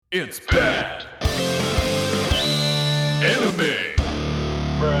It's bad. Anime.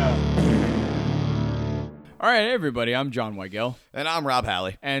 All right, hey everybody, I'm John Weigel. And I'm Rob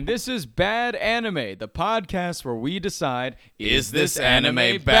Halley. And this is Bad Anime, the podcast where we decide, Is this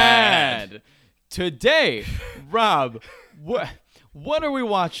anime bad? Today, Rob, what are we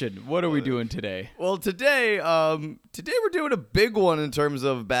watching? What are we doing today? Well, today we're doing a big one in terms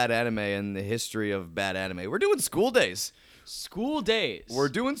of bad anime and the history of bad anime. We're doing School Days. School Days. We're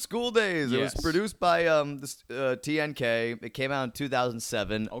doing School Days. Yes. It was produced by TNK. It came out in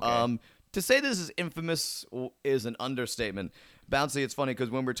 2007. Okay. To say this is infamous is an understatement. Bouncy, it's funny because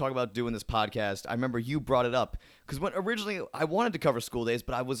when we were talking about doing this podcast, I remember you brought it up. Because when originally I wanted to cover School Days,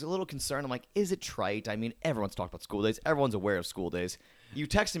 but I was a little concerned. I'm like, is it trite? I mean, everyone's talked about School Days. Everyone's aware of School Days. You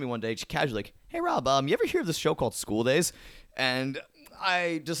texted me one day, casually, like, hey, Rob, you ever hear of this show called School Days? And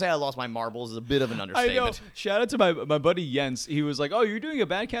I just say I lost my marbles is a bit of an understatement. I know. Shout out to my buddy Jens. He was like, "Oh, you're doing a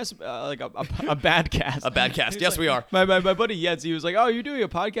bad cast, like a bad cast." A bad cast. Yes, like, we are. My buddy Jens. He was like, "Oh, you're doing a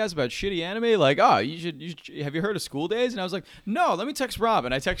podcast about shitty anime? Like, oh, you should. Have you heard of School Days?" And I was like, "No, let me text Rob."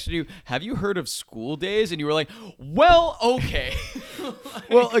 And I texted you, "Have you heard of School Days?" And you were like, "Well, okay."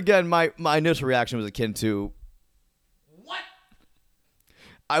 Well, again, my initial reaction was akin to, what?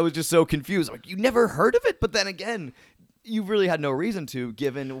 I was just so confused. I'm like, you never heard of it? But then again, you really had no reason to,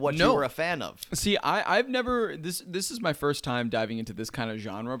 given what you were a fan of. See, I've never this is my first time diving into this kind of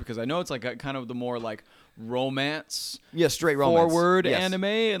genre because I know it's like a kind of the more like romance, Straight romance forward yes. anime,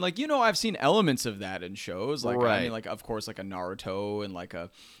 and like I've seen elements of that in shows. Like right. I mean, like of course, like a Naruto and like a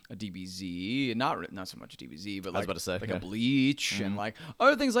DBZ, not so much DBZ, but like, I was about to say, like yeah. a Bleach and like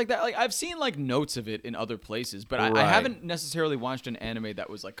other things like that. Like I've seen like notes of it in other places, but I Right. haven't necessarily watched an anime that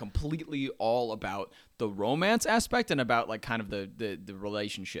was like completely all about the romance aspect and about like kind of the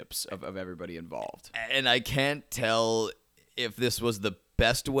relationships of everybody involved. And I can't tell if this was the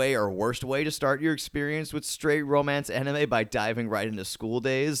best way or worst way to start your experience with straight romance anime by diving right into School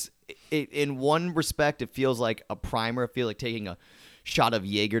Days. In one respect, it feels like a primer. It feels like taking a shot of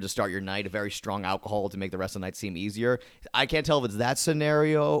Jaeger to start your night, a very strong alcohol to make the rest of the night seem easier. I can't tell if it's that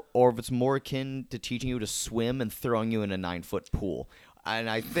scenario or if it's more akin to teaching you to swim and throwing you in a 9-foot pool. And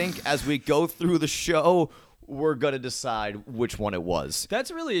I think as we go through the show, we're going to decide which one it was.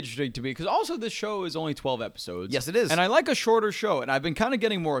 That's really interesting to me because also this show is only 12 episodes. Yes, it is. And I like a shorter show, and I've been kind of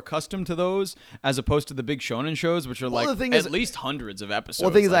getting more accustomed to those as opposed to the big shonen shows, which are Well, like the thing at is- least hundreds of episodes. Well,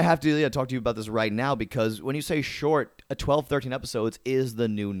 the thing is, like, I have to talk to you about this right now because when you say short, 12, 13 episodes is the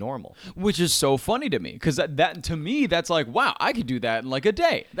new normal. which is so funny to me because that to me, that's like, wow, I could do that in like a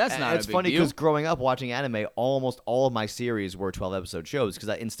day. That's not It's a big funny deal. because growing up watching anime, almost all of my series were 12-episode shows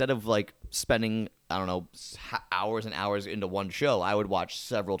because instead of like spending, I don't know, hours and hours into one show, I would watch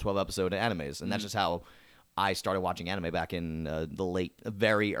several 12-episode animes. And that's just how I started watching anime back in the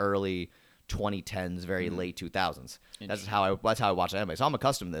very early 2010s, very late 2000s. That's how I watch anime. So I'm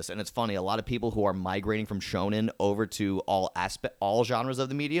accustomed to this. And it's funny, a lot of people who are migrating from shonen over to all genres of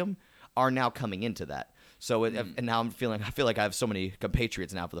the medium are now coming into that. So and now I feel like I have so many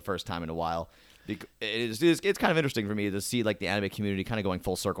compatriots now for the first time in a while. It's kind of interesting for me to see like the anime community kind of going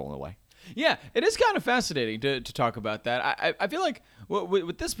full circle in a way. Yeah, it is kind of fascinating to talk about that. I feel like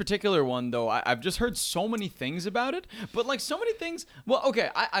with this particular one, though, I've just heard so many things about it. But, like, so many things... Well, okay,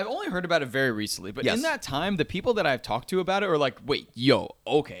 I've only heard about it very recently. But Yes. in that time, the people that I've talked to about it are like, wait, yo,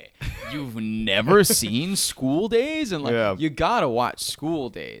 okay, you've never seen School Days? And, like, Yeah. you gotta watch School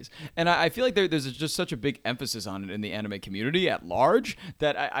Days. And I feel like there's just such a big emphasis on it in the anime community at large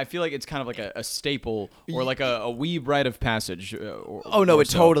that I feel like it's kind of like a staple or like a weeb rite of passage. Oh no, it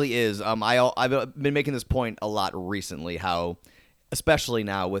totally is. I've been making this point a lot recently. How, especially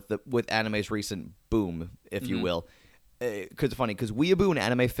now with anime's recent boom, if you will, because it's funny because weeaboo and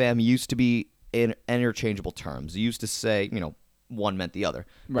anime fam used to be in interchangeable terms. You used to say one meant the other,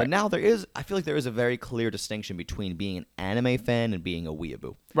 Right. but now I feel like there is a very clear distinction between being an anime fan and being a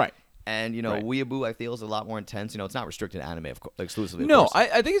weeaboo. Right. And Right. weeaboo I feel is a lot more intense. It's not restricted to anime exclusively. Of No, course.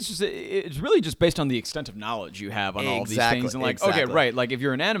 I think it's really just based on the extent of knowledge you have on all these Exactly, things, and like, exactly. okay, right, like if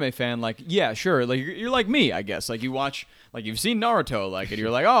you're an anime fan, like, yeah, sure, like you're like me, I guess, like you watch, like you've seen Naruto, like, and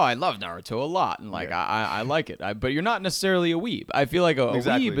you're like, oh, I love Naruto a lot, and like I like it, but you're not necessarily a weeb. I feel like a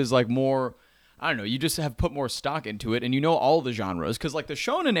Exactly. weeb is like more. I don't know, you just have put more stock into it and you know all the genres because like the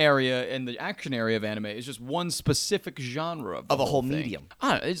shonen area and the action area of anime is just one specific genre of a whole thing. medium.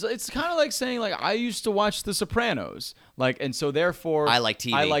 I don't know, it's kind of like saying like I used to watch The Sopranos, like, and so therefore I like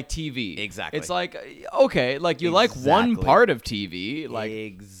TV. I like TV. Exactly. It's like okay, like you like one Exactly. part of TV, like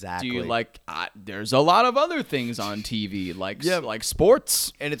Exactly. do you like there's a lot of other things on TV like Yeah. like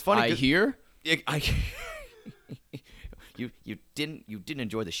sports. And it's funny I 'cause- hear. you didn't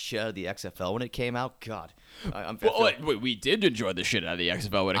enjoy the shit out of the XFL when it came out. God, We did enjoy the shit out of the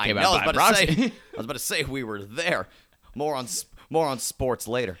XFL when it came I out. was By about to proxy. say, I was about to say we were there. More on sports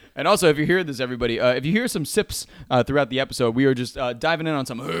later. And also, if you hear this, everybody, if you hear some sips throughout the episode, we are just diving in on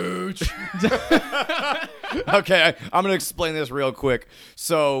some hooch. Okay, I'm gonna explain this real quick.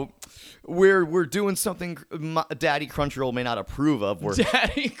 So, we're doing something Daddy Crunchyroll may not approve of. We're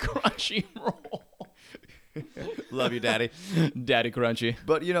Daddy Crunchyroll. love you, Daddy. Daddy Crunchy.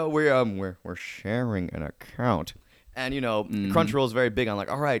 But we're sharing an account, and Crunchyroll is very big on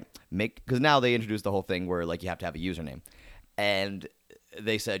like, all right, because now they introduced the whole thing where like you have to have a username, and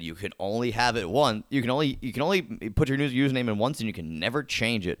they said you can only have it once. You can only put your new username in once, and you can never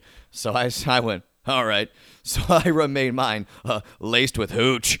change it. So I went, all right. So I made mine laced with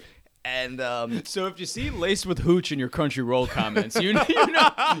hooch. And So if you see laced with hooch in your Crunchyroll comments, you know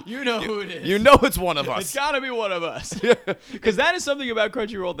who it is. you know it's one of us. It's gotta be one of us. Because that is something about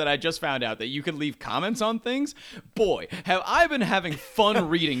Crunchyroll that I just found out, that you can leave comments on things. Boy, have I been having fun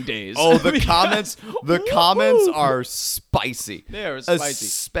reading days. Oh, the comments are spicy. They are spicy.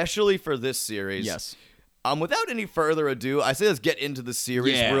 Especially for this series. Yes. Without any further ado, I say let's get into the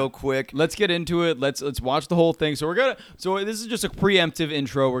series real quick. Let's get into it. Let's watch the whole thing. So this is just a preemptive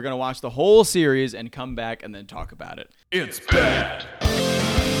intro. We're gonna watch the whole series and come back and then talk about it. It's bad.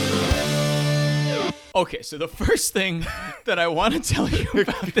 Okay, so the first thing that I want to tell you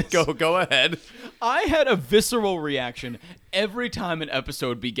about this, Go ahead. I had a visceral reaction every time an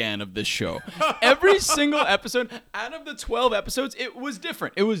episode began of this show. Every single episode, out of the 12 episodes, it was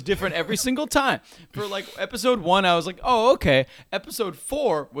different. It was different every single time. For like episode 1, I was like, oh, okay. Episode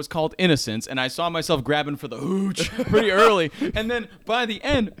 4 was called Innocence, and I saw myself grabbing for the hooch pretty early. And then by the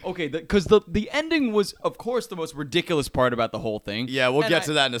end, okay, because the ending was, of course, the most ridiculous part about the whole thing. Yeah, we'll get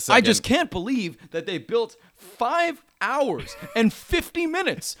to that in a second. I just can't believe that they built 5 hours and 50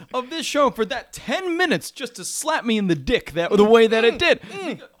 minutes of this show for that 10 minutes just to slap me in the dick the way that it did.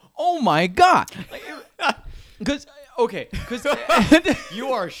 Oh my God. Because You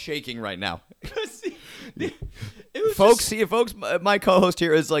are shaking right now. it was Folks, my co-host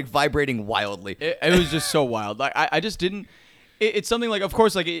here is like vibrating wildly. it was just so wild. Like I just didn't. It's something like, of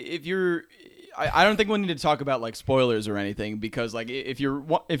course, like if you're. I don't think we need to talk about like spoilers or anything, because like if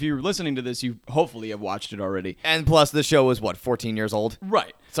you're listening to this, you hopefully have watched it already. And plus, the show was 14 years old,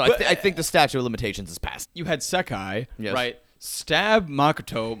 Right. so I think the statute of limitations is passed. You had Sekai, Yes. right, stab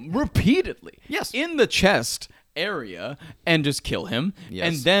Makoto repeatedly, Yes. in the chest area and just kill him. Yes.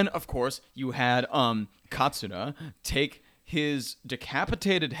 And then, of course, you had Katsura take his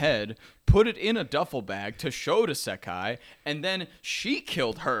decapitated head, put it in a duffel bag to show to Sekai, and then she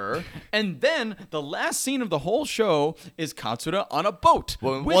killed her. And then the last scene of the whole show is Katsura on a boat.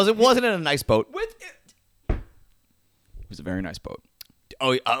 Well, wasn't it a nice boat? It was a very nice boat.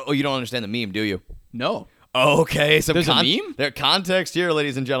 Oh, you don't understand the meme, do you? No. Okay, There's a meme? There's context here,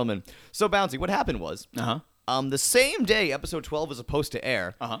 ladies and gentlemen. So, Bouncy, what happened was, Uh-huh. the same day episode 12 was supposed to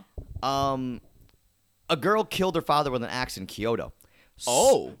air, a girl killed her father with an axe in Kyoto.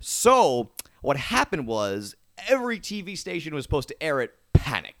 Oh. So, what happened was, every TV station was supposed to air it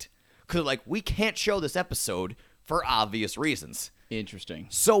panicked. Because, like, we can't show this episode for obvious reasons. Interesting.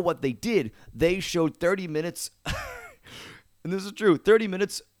 So, what they did, they showed 30 minutes, and this is true, 30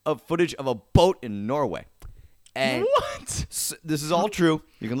 minutes of footage of a boat in Norway. And What? this is all true.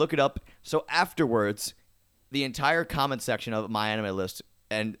 You can look it up. So, afterwards, the entire comment section of My Anime List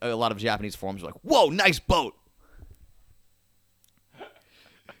and a lot of Japanese forums were like, whoa, nice boat.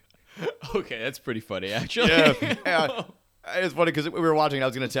 Okay, that's pretty funny, actually. Yeah. It's funny because we were watching and I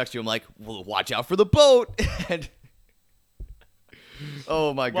was going to text you. I'm like, well, watch out for the boat. And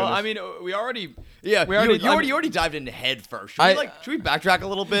oh, my goodness. Well, I mean, we already... Yeah, we you already dived into head first. Should we backtrack a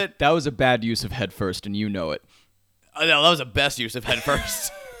little bit? That was a bad use of head first, and you know it. No, that was the best use of head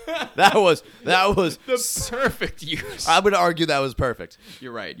first. That was The perfect use. I would argue that was perfect.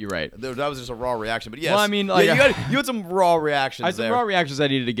 You're right. That was just a raw reaction, but yes. Well, I mean, like, you had some raw reactions I had some there. raw reactions I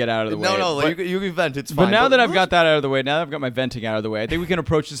needed to get out of the way. No, but, you can vent. It's fine. but now that I've got that out of the way, now that I've got my venting out of the way, I think we can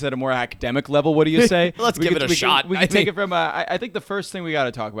approach this at a more academic level. What do you say? Let's give it a shot. We can take it from. I think the first thing we got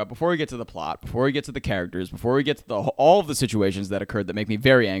to talk about before we get to the plot, before we get to the characters, before we get to all of the situations that occurred that make me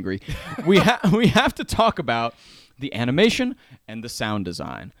very angry, we have to talk about the animation and the sound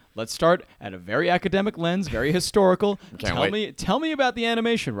design. Let's start at a very academic lens, very historical. Tell me about the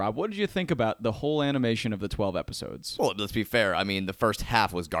animation, Rob. What did you think about the whole animation of the 12 episodes? Well, let's be fair. I mean, the first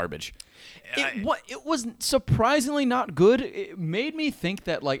half was garbage. It was surprisingly not good. It made me think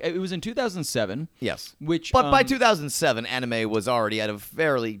that like it was in 2007. Yes. Which But by 2007, anime was already at a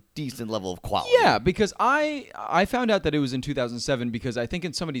fairly decent level of quality. Yeah, because I found out that it was in 2007 because I think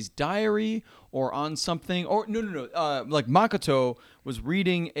in somebody's diary or on something or no like Makoto was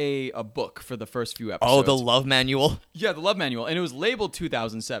reading a book for the first few episodes. Oh, the love manual? Yeah, the love manual, and it was labeled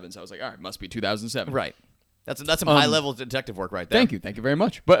 2007. So I was like, all right, must be 2007. Right. That's some high-level detective work right there. Thank you very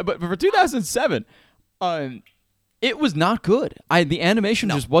much. But for 2007, it was not good. The animation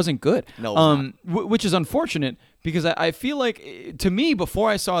just wasn't good. No, it was not. Which is unfortunate because I feel like to me before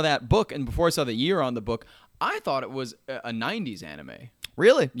I saw that book and before I saw the year on the book, I thought it was a 90s anime.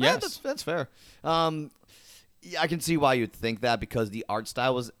 Really? Yes. Yeah, that's fair. Yeah, I can see why you'd think that because the art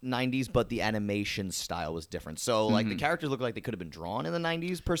style was 90s, but the animation style was different. So, like, the characters look like they could have been drawn in the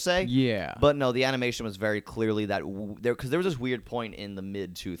 90s, per se. Yeah. But no, the animation was very clearly that because there was this weird point in the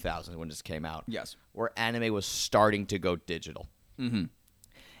mid-2000s when this came out. Yes. Where anime was starting to go digital. Mm-hmm.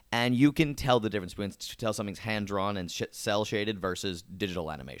 And you can tell the difference between something's hand-drawn and cel-shaded versus digital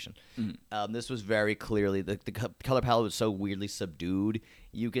animation. Mm-hmm. This was very clearly the color palette was so weirdly subdued.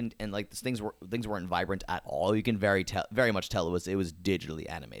 You can like things weren't vibrant at all. You can very much tell it was digitally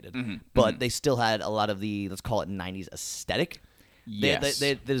animated, but they still had a lot of the, let's call it, 90s aesthetic. Yes.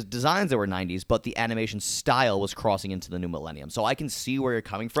 There's designs that were 90s, but the animation style was crossing into the new millennium. So I can see where you're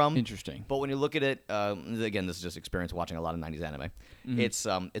coming from. Interesting. But when you look at it, again, this is just experience watching a lot of 90s anime.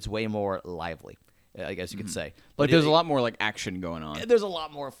 It's way more lively, I guess you could say. Like there's a lot more like action going on. There's a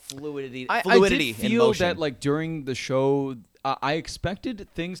lot more fluidity I did in feel motion. that like during the show, I expected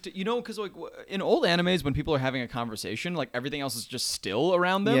things to, because like in old animes when people are having a conversation, like everything else is just still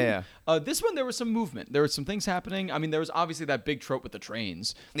around them. Yeah. This one there was some movement. There were some things happening. I mean, there was obviously that big trope with the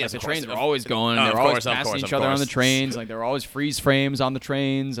trains. Like, Yes, the of course. trains were always going. Of They were always course, of passing course, each of other on course. the trains. Like there were always freeze frames on the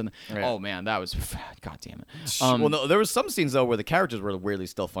trains, and Yeah. oh man, that was god damn it. Well, no, there was some scenes though where the characters were weirdly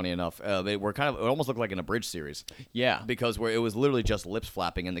still funny enough. They were it almost looked like an abridged series. Yeah. Because where it was literally just lips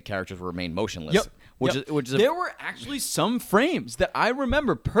flapping and the characters remained motionless. Yep. Which Yep. is there were actually some frames that I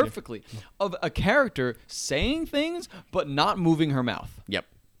remember perfectly of a character saying things but not moving her mouth. Yep.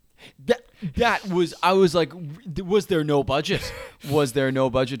 That was, I was like, was there no budget? Was there no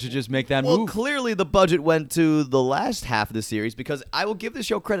budget to just make that Well, move? clearly the budget went to the last half of the series because I will give the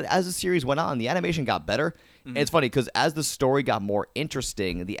show credit. As the series went on, the animation got better. And it's funny because as the story got more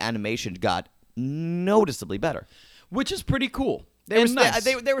interesting, the animation got noticeably better. Which is pretty cool. They Nice.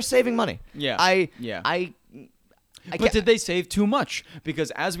 were saving money. Yeah. But can't- did they save too much?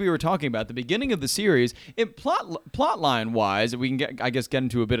 Because as we were talking about the beginning of the series, plot line wise, we can get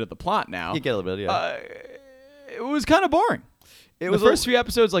into a bit of the plot now. You get a little bit, yeah. It was kind of boring. It The was first few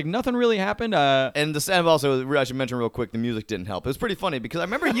episodes, like nothing really happened. And also, I should mention real quick, the music didn't help. It was pretty funny because I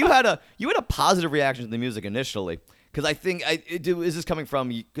remember you had a positive reaction to the music initially. Because I think is this coming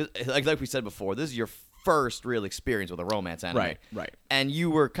from like we said before, this is your first real experience with a romance anime, Right. And you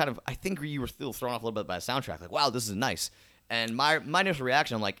were I think you were still thrown off a little bit by the soundtrack. Like, wow, this is nice. And my initial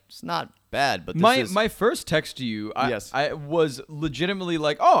reaction, I'm like, it's not bad, but my first text to you, I was legitimately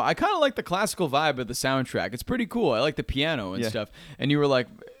like, oh, I kind of like the classical vibe of the soundtrack. It's pretty cool. I like the piano and stuff. And you were like,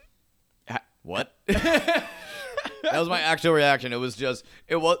 what? That was my actual reaction. It was just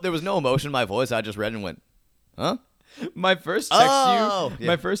there was no emotion in my voice. I just read and went, huh? My first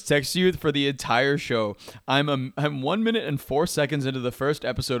text to you for the entire show. I'm 1 minute and 4 seconds into the first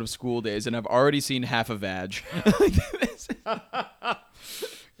episode of School Days, and I've already seen half a vag.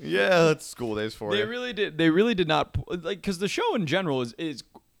 Yeah, that's School Days for you. They really did not because the show in general is.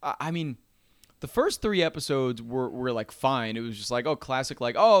 I mean, the first 3 episodes were like fine. It was just like, oh, classic,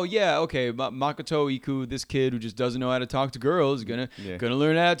 like, oh yeah, okay, Makoto Ito, this kid who just doesn't know how to talk to girls, is gonna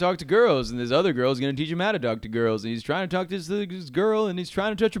learn how to talk to girls, and this other girl's gonna teach him how to talk to girls, and he's trying to talk to this girl, and he's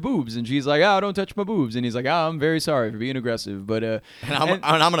trying to touch her boobs, and she's like, oh, don't touch my boobs, and he's like, oh, I'm very sorry for being aggressive, but and I'm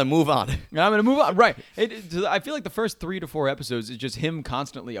gonna move on. And I'm gonna move on, right? I feel like the first 3 to 4 episodes is just him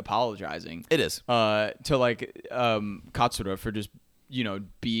constantly apologizing. It is to like Katsura for just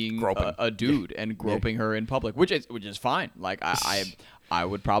being a dude and groping her in public, which is fine. Like I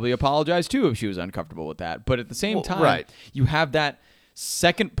would probably apologize too if she was uncomfortable with that. But at the same time, you have that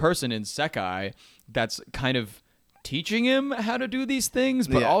second person in Sekai that's kind of teaching him how to do these things,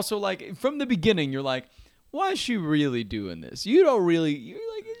 but also like from the beginning, you're like, why is she really doing this? You're like,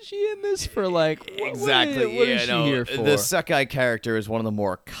 is she in this for like exactly? What is she here for? The Sekai character is one of the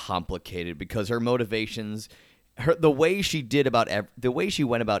more complicated because her motivations. The way she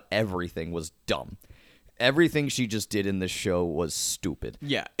went about everything was dumb, everything she just did in this show was stupid.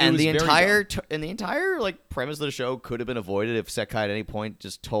 Yeah, it and was the very entire dumb. and the entire like premise of the show could have been avoided if Sekai at any point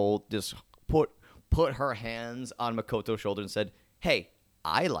just put her hands on Makoto's shoulder and said, "Hey,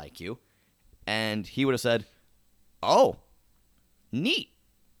 I like you," and he would have said, "Oh, neat."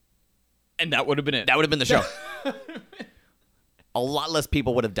 And that would have been it. That would have been the show. A lot less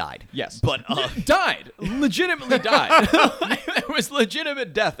people would have died. Yes. But died. Legitimately died. There was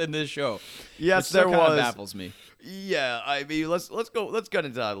legitimate death in this show. Yes, which still there kind of was. baffles me. yeah, I mean, let's get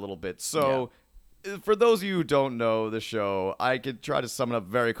into that a little bit. So, for those of you who don't know the show, I could try to sum it up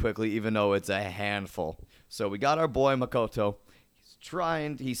very quickly, even though it's a handful. So we got our boy Makoto.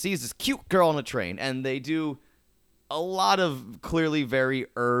 He sees this cute girl on a train, and they do a lot of clearly very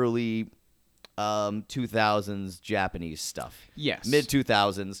early 2000s Japanese stuff. Yes. Mid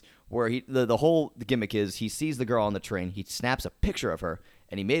 2000s, where the whole gimmick is he sees the girl on the train, he snaps a picture of her,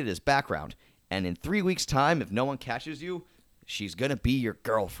 and he made it his background. And in 3 weeks' time, if no one catches you, she's gonna be your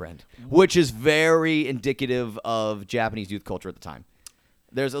girlfriend, which is very indicative of Japanese youth culture at the time.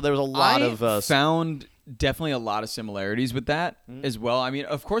 There was a lot of found definitely a lot of similarities with that as well. I mean,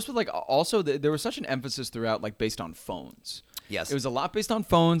 of course, with like also there was such an emphasis throughout, like based on phones. Yes. It was a lot based on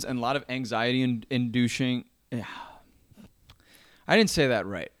phones and a lot of anxiety inducing. I didn't say that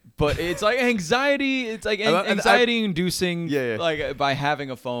right, but it's like anxiety. It's like anxiety inducing, like by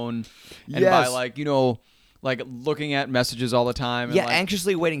having a phone and by like like looking at messages all the time. And yeah, like,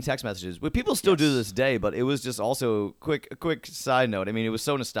 anxiously waiting text messages. But people still do to this day, but it was just also a quick side note. I mean, it was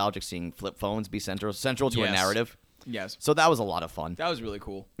so nostalgic seeing flip phones be central to a narrative. Yes. So that was a lot of fun. That was really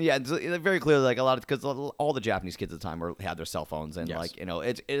cool. Yeah, it's very clearly like a lot of because all the Japanese kids at the time had their cell phones and like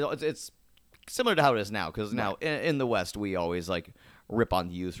it's similar to how it is now because now in the West we always like rip on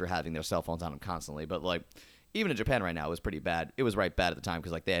the youth for having their cell phones on them constantly, but like even in Japan right now it was pretty bad. It was right bad at the time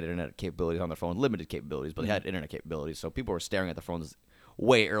because like they had internet capabilities on their phone, limited capabilities, but they had internet capabilities, so people were staring at their phones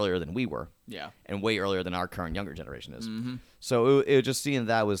way earlier than we were. Yeah. And way earlier than our current younger generation is. Mm-hmm. So it just seeing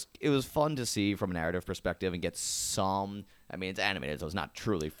that was fun to see from a narrative perspective and get some. I mean, it's animated, so it's not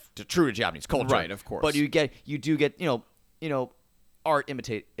true to Japanese culture, right? Of course, but you do get art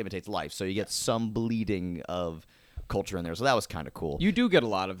imitates life, so you get some bleeding of culture in there. So that was kind of cool. You do get a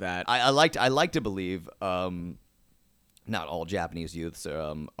lot of that. I like to believe. Not all Japanese youths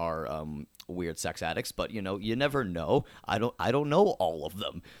are weird sex addicts, but you never know. I don't know all of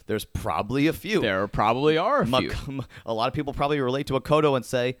them. There's probably a few. There probably are a few. A lot of people probably relate to Makoto and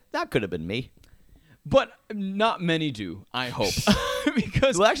say that could have been me, but not many do. I hope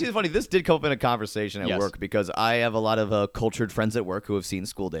because actually, it's funny. This did come up in a conversation at work because I have a lot of cultured friends at work who have seen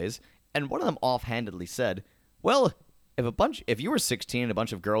School Days, and one of them offhandedly said, "Well, if you were 16 and a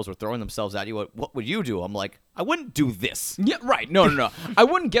bunch of girls were throwing themselves at you, what would you do?" I'm like, I wouldn't do this. Yeah, right. No. I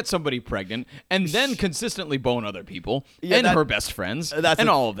wouldn't get somebody pregnant and then consistently bone other people and her best friends and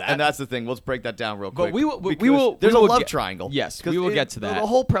all of that. And that's the thing. Let's break that down real quick. But we will. There's a love triangle. Yes, we will get to that. The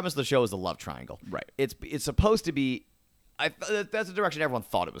whole premise of the show is the love triangle. Right. It's supposed to be. That's the direction everyone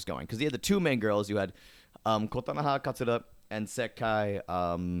thought it was going because you had the two main girls. You had Kotanaha Katsura and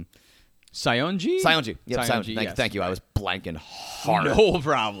Sekai. Sayonji? Yep, Sayonji. Thank you. I was blanking hard. No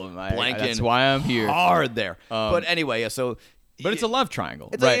problem. That's why I'm here. Hard there. But anyway, so... But it's a love triangle,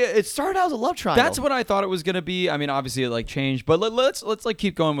 right? It started out as a love triangle. That's what I thought it was going to be. I mean, obviously it like changed, but let's like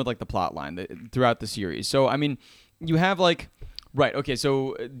keep going with like the plot line throughout the series. So, I mean, you have like... Right, okay,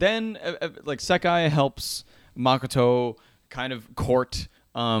 so then like Sekai helps Makoto kind of court...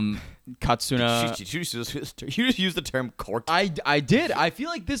 Katsuna. You just used the term court. I did. I feel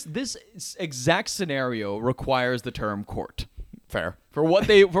like this exact scenario requires the term court. Fair. For what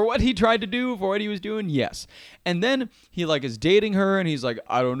he tried to do, for what he was doing, yes. And then he like is dating her and he's like,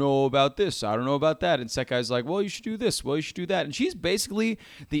 I don't know about this, I don't know about that. And Sekai's like, well, you should do this, well, you should do that. And she's basically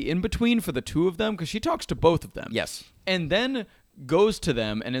the in-between for the two of them because she talks to both of them. Yes. And then goes to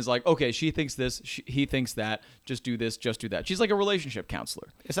them and is like, okay, she thinks this, he thinks that, just do this, just do that. She's like a relationship counselor.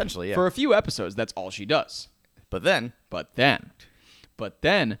 Essentially, yeah. For a few episodes, that's all she does. But then,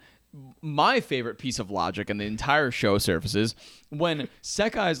 my favorite piece of logic in the entire show surfaces when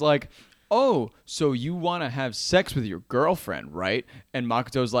Sekai's like, oh, so you want to have sex with your girlfriend, right? And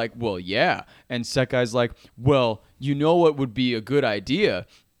Makoto's like, well, yeah. And Sekai's like, well, you know what would be a good idea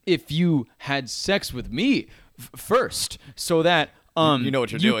if you had sex with me first, so that you know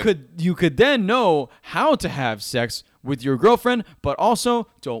what you're doing. You could then know how to have sex with your girlfriend, but also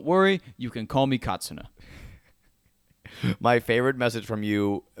don't worry, you can call me Katsuna. My favorite message from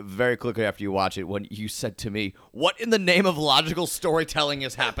you very quickly after you watch it when you said to me, "What in the name of logical storytelling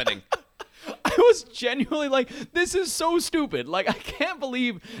is happening?" I was genuinely like, this is so stupid. Like, I can't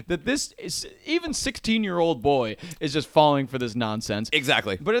believe that this is, even 16-year-old boy is just falling for this nonsense.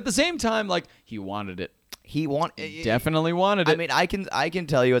 Exactly. But at the same time, like, he wanted it. He Definitely wanted it. I mean, I can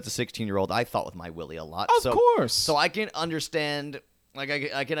tell you as a 16-year-old, I thought with my willy a lot. Of course. So I can understand. Like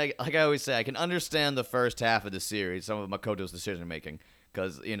I always say, I can understand the first half of the series, some of Makoto's decision making,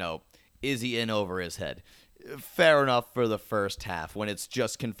 because is he in over his head? Fair enough for the first half when it's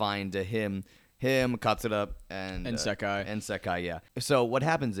just confined to him, Katsura, and Sekai. And Sekai, yeah. So what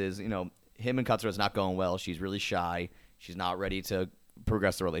happens is, him and Katsura's not going well. She's really shy. She's not ready to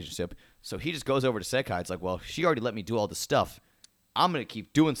progress the relationship. So he just goes over to Sekai. It's like, well, she already let me do all this stuff. I'm going to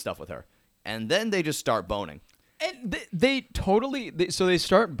keep doing stuff with her. And then they just start boning. And they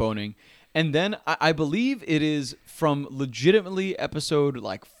start boning. And then I believe it is from legitimately episode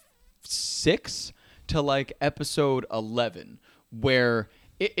like 6 to like episode 11 where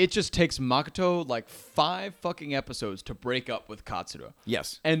it just takes Makoto like 5 fucking episodes to break up with Katsura.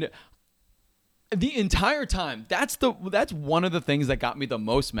 Yes. And the entire time, that's one of the things that got me the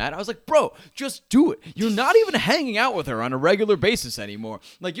most mad. I was like, bro, just do it. You're not even hanging out with her on a regular basis anymore.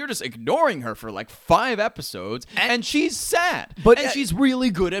 Like, you're just ignoring her for like 5 episodes, and she's sad. And she's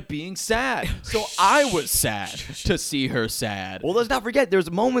really good at being sad. So I was sad to see her sad. Well, let's not forget,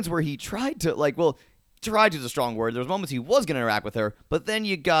 there's moments where he tried to, tried is a strong word. There's moments he was going to interact with her, but then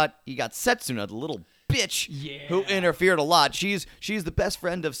you got Setsuna, the little bitch who interfered a lot. She's the best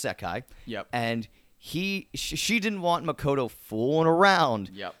friend of Sekai. Yep. And she didn't want Makoto fooling around.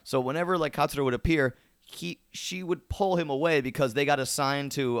 Yep. So whenever Katsura would appear, she would pull him away because they got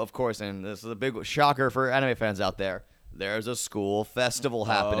assigned to, of course, and this is a big shocker for anime fans out there, there's a school festival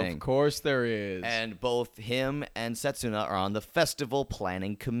happening. Of course there is. And both him and Setsuna are on the festival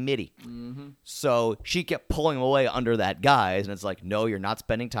planning committee. Mm-hmm. So she kept pulling him away under that guise, and it's like, no, you're not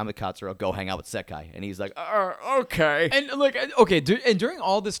spending time with Katsura. Go hang out with Sekai. And he's like, okay. And and during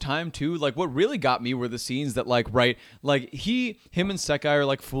all this time too, like what really got me were the scenes that him and Sekai are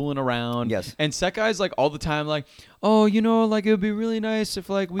like fooling around. Yes. And Sekai's like all the time like, oh, like it would be really nice if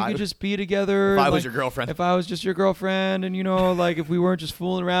like we could just be together. If I was your girlfriend. If I was just your girlfriend, and like if we weren't just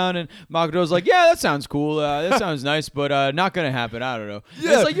fooling around. And Makoto's like, yeah, that sounds cool. That sounds nice, but not gonna happen. I don't know.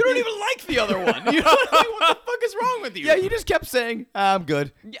 Yeah. It's like you don't even like the other one. You know what the fuck is wrong with you? Yeah, you just kept saying, I'm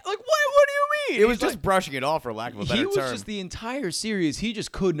good. Yeah, like what do you mean? It was just brushing it off, for lack of a better term. He was just the entire series. He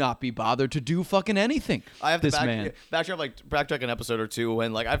just could not be bothered to do fucking anything. I have to man. backtrack an episode or two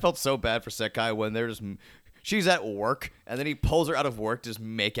when I felt so bad for Sekai when they're just. She's at work, and then he pulls her out of work to just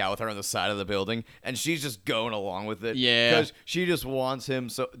make out with her on the side of the building, and she's just going along with it. Yeah, because she just wants him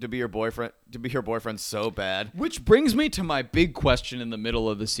to be her boyfriend so bad. Which brings me to my big question in the middle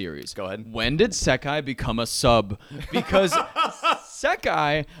of the series. Go ahead. When did Sekai become a sub? Because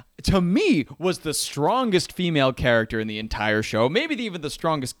Sekai, to me, was the strongest female character in the entire show. Maybe even the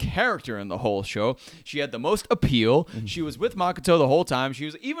strongest character in the whole show. She had the most appeal. She was with Makoto the whole time. She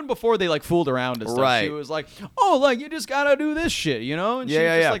was, even before they fooled around and stuff, right. She was like, oh, you just gotta do this shit, And she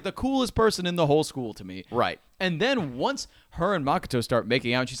was just the coolest person in the whole school to me. Right. And then once her and Makoto start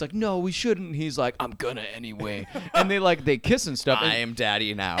making out, she's like, no, we shouldn't. And he's like, I'm gonna anyway. And they kiss and stuff. I am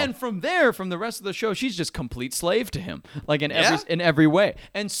daddy now. And from the rest of the show, she's just complete slave to him, in every way.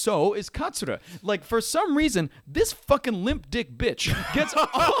 And so is Katsura. For some reason, this fucking limp dick bitch gets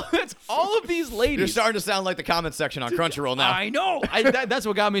all of these ladies. You're starting to sound like the comment section on Crunchyroll now. I know. That's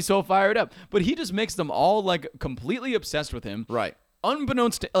what got me so fired up. But he just makes them all completely obsessed with him. Right.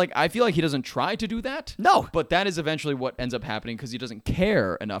 Unbeknownst to, I feel like he doesn't try to do that. No. But that is eventually what ends up happening because he doesn't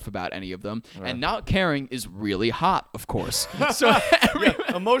care enough about any of them. Right. And not caring is really hot, of course. So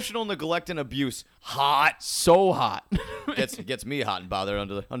emotional neglect and abuse, hot. So hot. gets me hot and bothered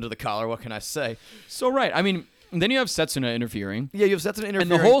under the collar, what can I say? So right. I mean, then you have Setsuna interfering. Yeah, you have Setsuna interfering. And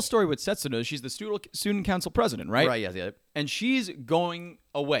the whole story with Setsuna, she's the student council president, right? Right, yeah. And she's going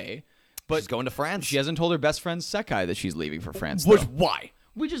away. But she's going to France. She hasn't told her best friend Sekai that she's leaving for France. Why?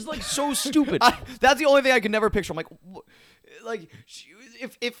 Which is so stupid. That's the only thing I could never picture. I'm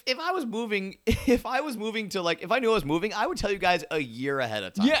if I was moving, if I knew I was moving, I would tell you guys a year ahead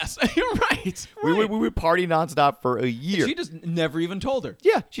of time. Yes, you're right. We would party nonstop for a year. She just never even told her.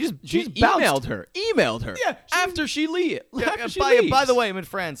 Yeah, she emailed her. Yeah, after she leaves. By the way, I'm in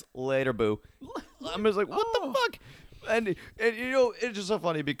France. Later, boo. I'm just like, what the fuck? And it's just so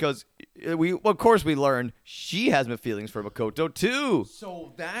funny because we learn she has feelings for Makoto too.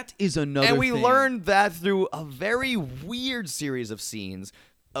 So that is another and we thing. learned that through a very weird series of scenes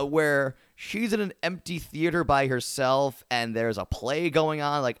where she's in an empty theater by herself and there's a play going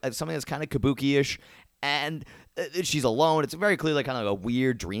on, something that's kind of kabuki-ish, and she's alone. It's very clearly kind of a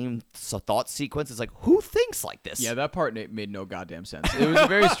weird dream thought sequence. It's like, who thinks like this? Yeah, that part made no goddamn sense. It was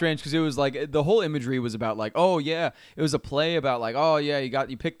very strange because it was like the whole imagery was about like, oh yeah, it was a play about like, oh yeah,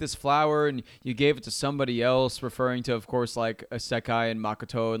 you picked this flower and you gave it to somebody else, referring to, of course, like a Sekai and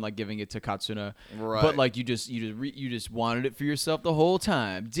Makoto, and like giving it to Katsuna. Right. But like you just wanted it for yourself the whole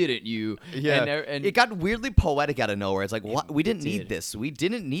time, didn't you? Yeah. And it got weirdly poetic out of nowhere. It's like, what? We didn't need this. We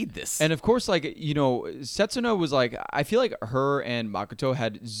didn't need this. And of course, like, Setsuna was like, I feel like her and Makoto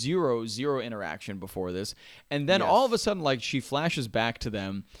had zero interaction before this, and then all of a sudden, like, she flashes back to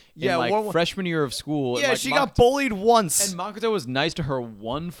them in like freshman year of school. Yeah, and, like, she got bullied once. and Makoto was nice to her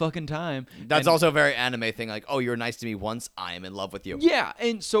one fucking time. That's also a very anime thing. Like, oh, you're nice to me once, I am in love with you. Yeah,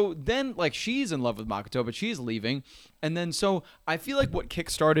 and so then like she's in love with Makoto, but she's leaving, and then so I feel like what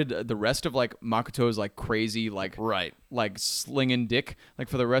kickstarted the rest of like Makoto's like crazy like slinging dick like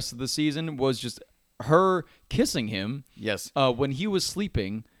for the rest of the season was just her kissing him. Yes. When he was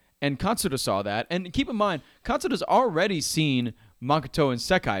sleeping, and Katsuda saw that. And keep in mind, Katsuda's already seen Makoto and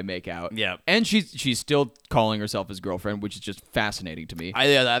Sekai make out. Yeah. And she's still calling herself his girlfriend, which is just fascinating to me. I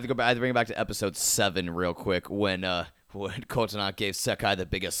have to go back. I have to bring it back to episode 7 real quick when Kotana gave Sekai the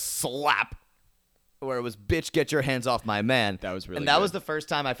biggest slap, where it was, bitch, get your hands off my man. That was really And that good. was the first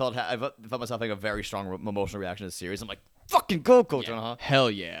time I felt myself having a very strong emotional reaction to the series. I'm like, fucking go, Kotana. Hell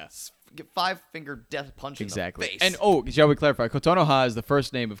yeah. Get 5-finger death punch Exactly. in the face. And shall we clarify? Kotonoha is the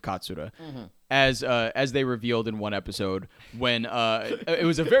first name of Katsuda, as they revealed in one episode when it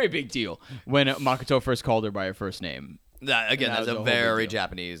was a very big deal when Makoto first called her by her first name. That's was a a whole very big deal.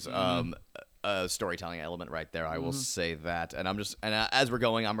 Japanese storytelling element right there. I will say that. And as we're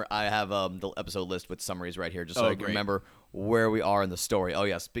going, I have the episode list with summaries right here, just so I can great. remember where we are in the story. Oh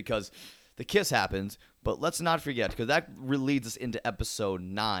yes, because the kiss happens, but let's not forget, because that leads us into episode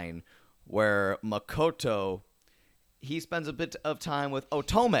 9, where Makoto, he spends a bit of time with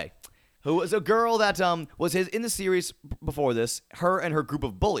Otome, who was a girl that was in the series before this. Her and her group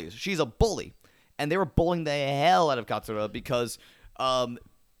of bullies. She's a bully, and they were bullying the hell out of Katsura because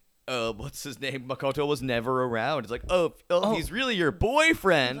what's his name? Makoto was never around. It's like, he's really your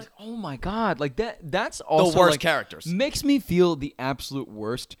boyfriend. Like, oh my god, like that's also the worst like, characters. Makes me feel the absolute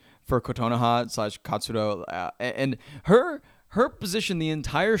worst for Kotonoha / Katsura, and her position the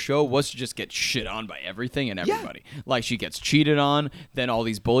entire show was to just get shit on by everything and everybody. Like, she gets cheated on, then all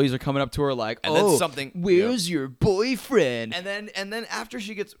these bullies are coming up to her like, and then something, where's your boyfriend? And then after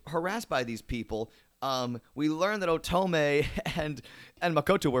she gets harassed by these people, we learn that Otome and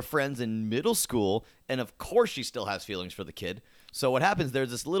Makoto were friends in middle school, and of course she still has feelings for the kid. So what happens,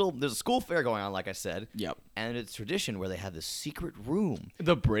 there's a school fair going on, like I said. Yep. And it's tradition where they have this secret room.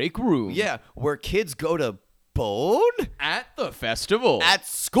 The break room. Yeah, where kids go to bone? At the festival. At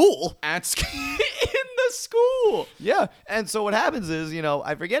school? In the school. Yeah, and so what happens is,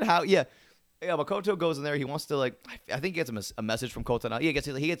 I forget how, Makoto goes in there. He wants to, like, I think he gets a message from Kotonoha. He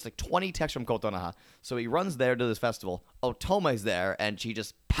gets like 20 texts from Kotonoha. So he runs there to this festival. Otome's there, and she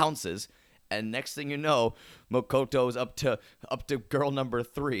just pounces. And next thing you know, Makoto's up to girl number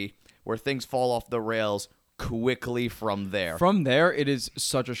 3, where things fall off the rails quickly from there. From there, it is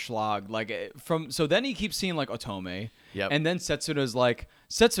such a schlag. Like, so then he keeps seeing like Otome. Yep. And then Setsuda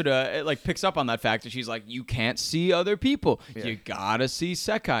like picks up on that fact, and she's like, you can't see other people. Yeah. You gotta see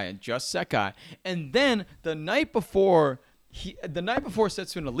Sekai and just Sekai. And then the night before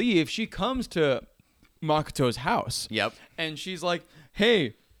Setsuna leaves, she comes to Makoto's house. Yep. And she's like,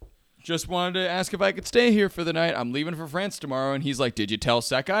 hey, just wanted to ask if I could stay here for the night. I'm leaving for France tomorrow. And he's like, did you tell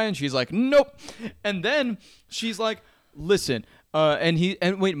Sekai? And she's like, nope. And then she's like, listen.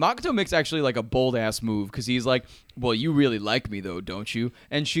 Makoto makes actually like a bold ass move, because he's like, well, you really like me though, don't you?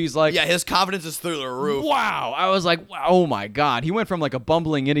 And she's like, yeah, his confidence is through the roof. Wow. I was like, oh my god. He went from like a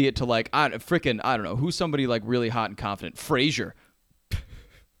bumbling idiot to like I don't know, who's somebody like really hot and confident. Frasier.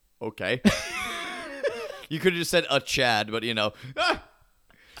 Okay. You could have just said a Chad, but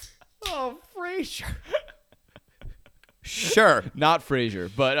Oh, Frasier. Sure. Not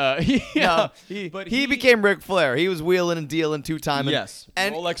Frasier, but he became Ric Flair. He was wheeling and dealing 2-time. Yes.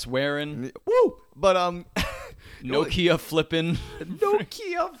 And Rolex wearing. Woo! But Nokia flipping.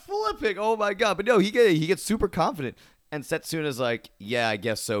 Nokia flipping. Oh my god! But no, he gets super confident, and Setsuna's like, "Yeah, I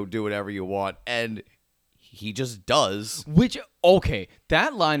guess so. Do whatever you want," and he just does. Which, okay,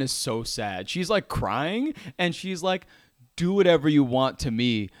 that line is so sad. She's like crying, and she's like, "Do whatever you want to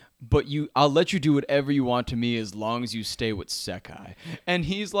me, but I'll let you do whatever you want to me as long as you stay with Sekai." And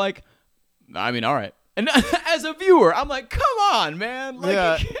he's like, I mean, all right. And as a viewer, I'm like, come on, man. Like,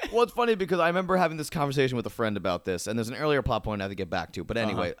 yeah. Well, it's funny because I remember having this conversation with a friend about this, and there's an earlier plot point I have to get back to. But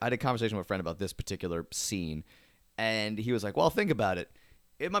anyway, I had a conversation with a friend about this particular scene, And he was like, well, think about it.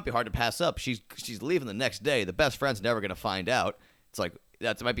 It might be hard to pass up. She's leaving the next day. The best friend's never going to find out. It's like,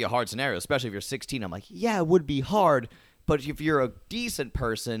 that might be a hard scenario, especially if you're 16. I'm like, yeah, it would be hard. But if you're a decent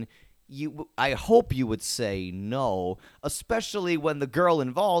person, I hope you would say no, especially when the girl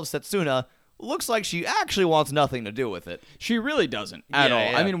involved, Setsuna, looks like she actually wants nothing to do with it. She really doesn't at all.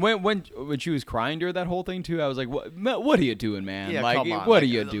 Yeah. I mean, when she was crying during that whole thing too, I was like, "What are you doing, man? Yeah, like, come on. what are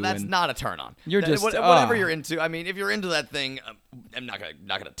you doing? That's not a turn on. You're just whatever you're into. I mean, if you're into that thing, I'm not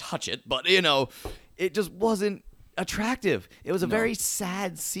gonna touch it, but it just wasn't attractive. It was a very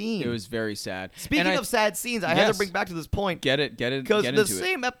sad scene. It was very sad. Speaking of sad scenes, I had to bring back to this point. Get it. Because the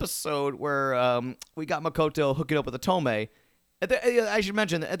same episode where we got Makoto hooking up with Otome, I should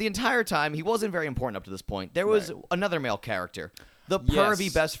mention that the entire time he wasn't very important up to this point. There was another male character, the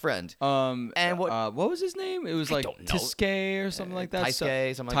pervy best friend. And what was his name? It was like Taisuke or something like that.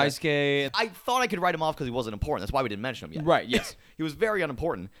 Taisuke. I thought I could write him off because he wasn't important. That's why we didn't mention him yet. Right. Yes. He was very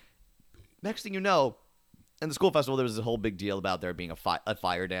unimportant. Next thing you know, in the school festival, there was a whole big deal about there being a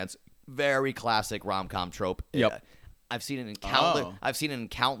fire dance. Very classic rom-com trope. Yep. I've seen it in countless. I've seen it in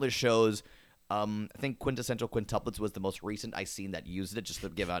countless shows. I think Quintessential Quintuplets was the most recent I've seen that used it, just to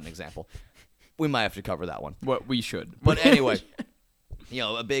give out an example. We might have to cover that one. What we should. But anyway,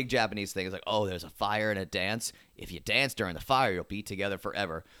 a big Japanese thing is like, oh, there's a fire and a dance. If you dance during the fire, you'll be together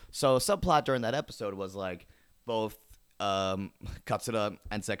forever. So subplot during that episode was like both Katsura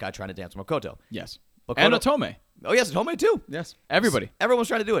and Sekai trying to dance with Makoto. Yes. Makoto, And Otome. Oh, yes, Otome too. Yes. Everybody. Everyone was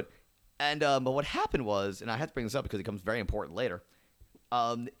trying to do it. And but what happened was, and I have to bring this up because it becomes very important later.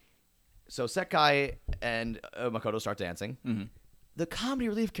 So Sekai and Makoto start dancing. Mm-hmm. The comedy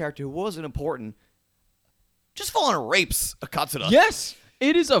relief character who wasn't important just full on rapes Katsura. Yes.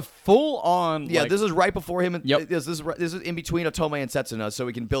 It is a full-on... Yeah, this is right before him. Yep. This is in between Otome and Setsuna, so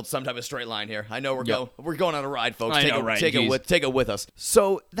we can build some type of straight line here. I know we're going on a ride, folks. Take it with us.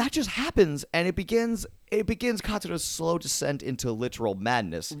 So that just happens, and it begins Katsura's slow descent into literal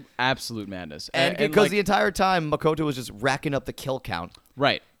madness. Absolute madness. And because the entire time, Makoto was just racking up the kill count.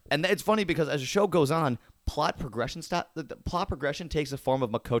 Right. And it's funny because as the show goes on, the plot progression takes the form of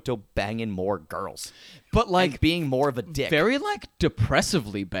Makoto banging more girls, but like being more of a dick, very like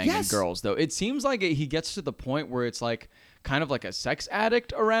depressively banging girls. Though it seems like he gets to the point where it's like kind of like a sex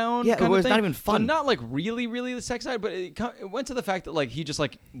addict around. Yeah, kind it of was thing. not even fun. But not like really the sex addict. But it went to the fact that like he just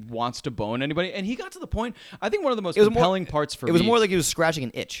like wants to bone anybody, and he got to the point. I think one of the most compelling parts for me. It was more like he was scratching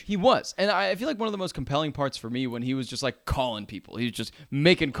an itch. He was, and I feel like one of the most compelling parts for me when he was just like calling people. He was just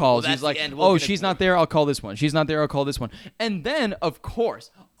making calls. He's like, "Oh, she's not there. I'll call this one. She's not there. I'll call this one." And then, of course,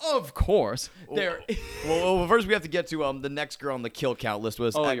 there. Well, first we have to get to the next girl on the kill count list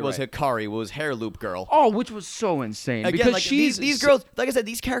was Hikari, was hair loop girl. Oh, which was so insane. Again, because like, she's these girls, like I said,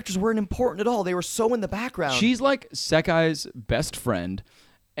 these characters weren't important at all. They were so in the background. She's like Sekai's best friend,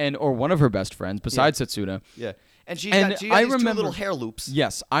 or one of her best friends besides Setsuna. Yeah, and she got these two little hair loops.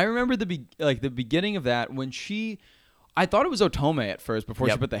 Yes, I remember the beginning of that when she. I thought it was Otome at first before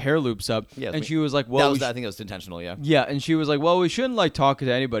she put the hair loops up, and she was like, "Well, I think it was intentional." Yeah. Yeah, and she was like, "Well, we shouldn't like talk to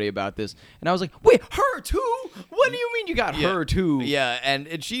anybody about this." And I was like, "Wait, her too? What do you mean you got her too?" Yeah,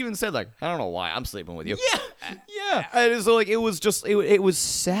 and she even said like, "I don't know why I'm sleeping with you." Yeah. And so like it was just it was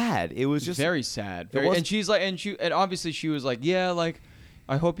sad. It was just very sad. And she's like, and obviously she was like, "Yeah, like."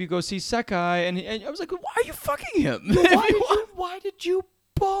 I hope you go see Sekai, and I was like, "Why are you fucking him? Why did you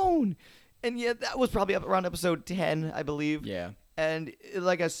bone?" And yeah, that was probably up around episode 10, I believe. Yeah. And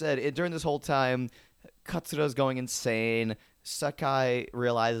like I said, during this whole time, Katsura's going insane. Sekai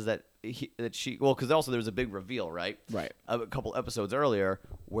realizes that because also there was a big reveal, right? Right. A couple episodes earlier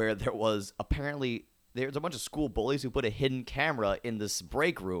where there's a bunch of school bullies who put a hidden camera in this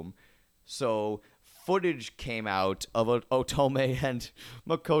break room. So footage came out of Otome and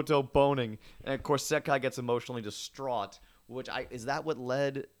Makoto boning. And of course, Sekai gets emotionally distraught. Is that what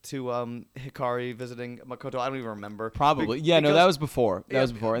led to Hikari visiting Makoto? I don't even remember. Probably. No, that was before. And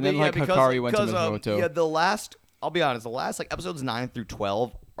then Hikari went to Makoto. I'll be honest, the last like episodes 9 through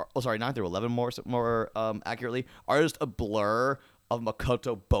 12, 9 through 11 more accurately, are just a blur of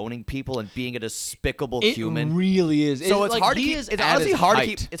Makoto boning people and being a despicable human. It really is. So it's hard to keep. It's honestly hard to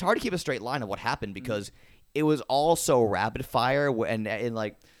keep. It's hard to keep a straight line of what happened because it was all so rapid fire and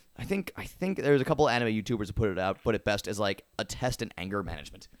like. I think there's a couple of anime YouTubers who put it best as like a test in anger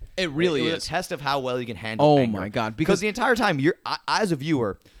management. It really is a test of how well you can handle anger. Oh my god! Because the entire time as a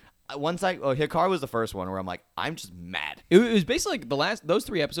viewer, Hikari was the first one where I'm like, I'm just mad. It was basically like those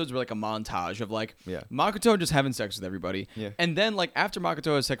 3 episodes were like a montage of like Yeah. Makoto just having sex with everybody. Yeah. And then like after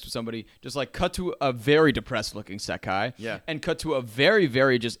Makoto has sex with somebody, just like cut to a very depressed looking Sekai. Yeah. And cut to a very,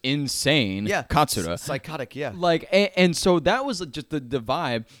 very just insane Katsura. Psychotic, yeah. Like and so that was just the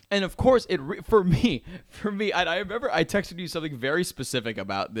vibe, and of course for me, I remember I texted you something very specific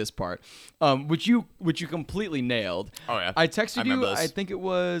about this part, which you completely nailed. Oh, yeah. I texted I remember you. this. I think it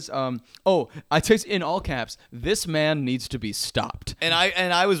was I texted in all caps. This man needs to be stopped. And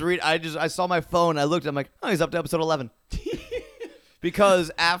I was reading. I saw my phone. I looked. I'm like, oh, he's up to episode 11. Because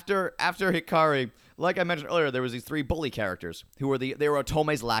after Hikari, like I mentioned earlier, there was these 3 bully characters who were they were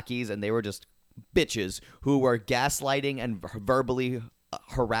Otome's lackeys, and they were just bitches who were gaslighting and verbally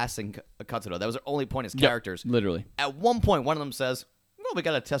harassing Katsura. That was their only point as characters. Yep, literally. At one point, one of them says, well, we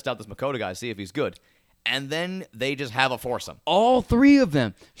got to test out this Makoto guy, see if he's good. And then they just have a foursome. All 3 of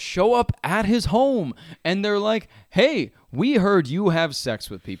them show up at his home, and they're like, "Hey, we heard you have sex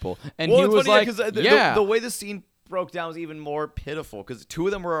with people," and he was like, "Yeah." The way the scene broke down was even more pitiful because 2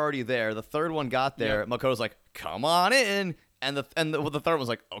 of them were already there. The third one got there. Yeah. Makoto's like, "Come on in," and the third one was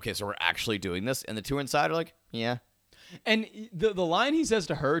like, "Okay, so we're actually doing this." And the 2 inside are like, "Yeah." And the line he says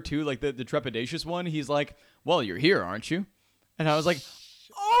to her too, like the trepidatious one, he's like, "Well, you're here, aren't you?" And I was like,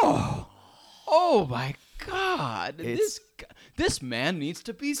 "Oh my God, this man needs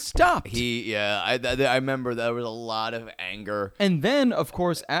to be stopped." I remember there was a lot of anger. And then, of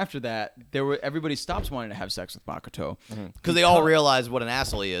course, after that, everybody stops wanting to have sex with Makoto because they all realized what an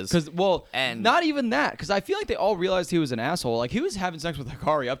asshole he is. And not even that, because I feel like they all realized he was an asshole. Like, he was having sex with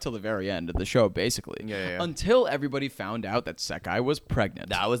Hikari up till the very end of the show, basically. Yeah. Until everybody found out that Sekai was pregnant.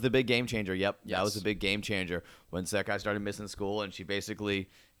 That was the big game changer. Yep. Yes. That was the big game changer when Sekai started missing school, and she basically,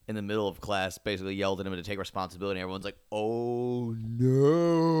 in the middle of class, basically yelled at him to take responsibility. Everyone's like, "Oh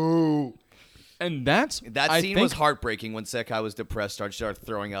no!" And that scene was heartbreaking when Sekai was depressed, started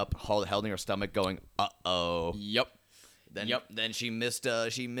throwing up, held in her stomach, going, "Uh-oh." Yep. Then she missed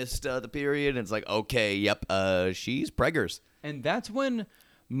the period, and it's like, okay, yep, she's preggers. And that's when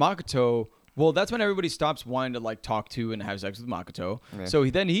Makoto. Well, that's when everybody stops wanting to like talk to and have sex with Makoto. Yeah. So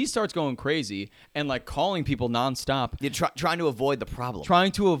then he starts going crazy and like calling people nonstop. Trying to avoid the problem.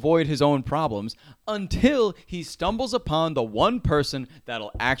 Trying to avoid his own problems until he stumbles upon the one person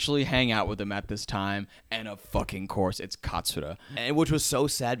that'll actually hang out with him at this time. And of fucking course, it's Katsura. And which was so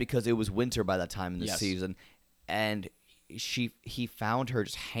sad because it was winter by that time in the season. And he found her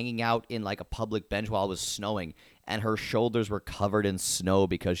just hanging out in like a public bench while it was snowing, and her shoulders were covered in snow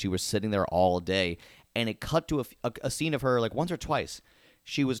because she was sitting there all day. And it cut to a scene of her like once or twice.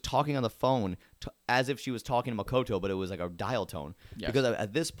 She was talking on the phone as if she was talking to Makoto, but it was like a dial tone. Yes. Because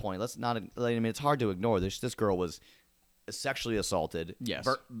at this point, it's hard to ignore this. This girl was sexually assaulted,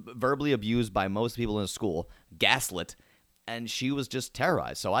 verbally abused by most people in the school, gaslit. And she was just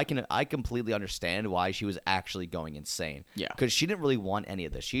terrorized. So I completely understand why she was actually going insane. Yeah. Because she didn't really want any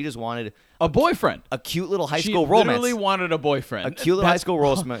of this. She just wanted a boyfriend. A cute little high school romance. She literally wanted a boyfriend. A cute little high school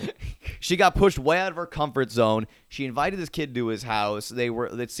romance. She got pushed way out of her comfort zone. She invited this kid to his house. They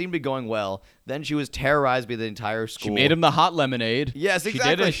seemed to be going well. Then she was terrorized by the entire school. She made him the hot lemonade. Yes,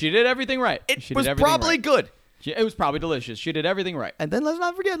 exactly. She did everything right. It was probably good. It was probably delicious. She did everything right. And then let's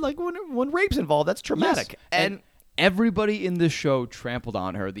not forget, like when rape's involved, that's traumatic. Yes. And everybody in this show trampled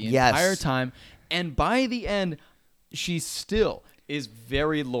on her the entire time, and by the end, she still is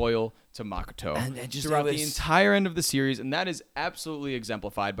very loyal to Makoto throughout the entire end of the series, and that is absolutely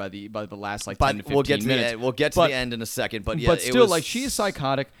exemplified by the last 10 to 15 minutes. We'll get to the end in a second, but still, like, she is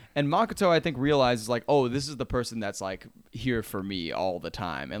psychotic, and Makoto, I think, realizes like, oh, this is the person that's like here for me all the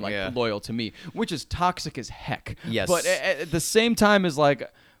time and like loyal to me, which is toxic as heck. Yes, but at the same time, is like,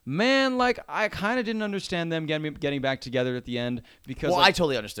 man, like, I kind of didn't understand them getting back together at the end because. Well, I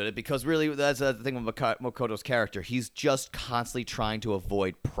totally understood it because really that's the thing with Makoto's character. He's just constantly trying to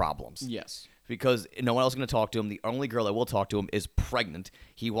avoid problems. Yes. Because no one else is going to talk to him. The only girl that will talk to him is pregnant.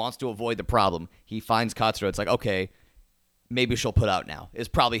 He wants to avoid the problem. He finds Katsura. It's like, okay, maybe she'll put out now. Is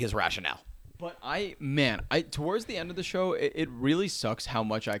probably his rationale. But towards the end of the show, it really sucks how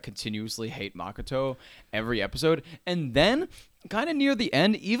much I continuously hate Makoto every episode. And then kind of near the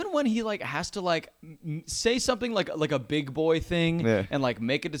end, even when he like has to like say something like a big boy thing and like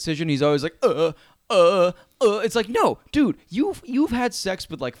make a decision, he's always like, it's like, no, dude, you've had sex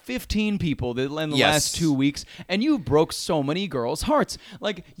with like 15 people in the last 2 weeks, and you broke so many girls' hearts.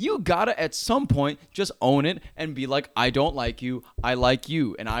 Like, you gotta at some point just own it and be like, I don't like you, I like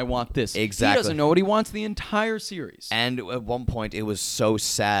you, and I want this. Exactly. He doesn't know what he wants the entire series. And at one point, it was so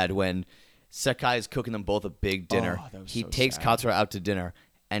sad when Sekai is cooking them both a big dinner. Oh, that was he so takes sad. Katsura out to dinner,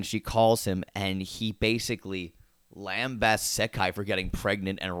 and she calls him, and he basically lambasts Sekai for getting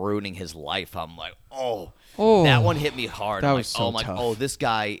pregnant and ruining his life. I'm like, that one hit me hard. That I'm was so tough. oh, this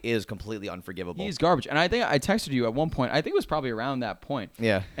guy is completely unforgivable. He's garbage. And I think I texted you at one point. I think it was probably around that point.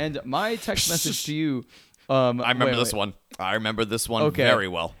 Yeah. And my text message to you. I remember this one. I remember this one very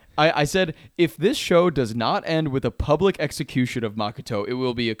well. I said, if this show does not end with a public execution of Makoto, it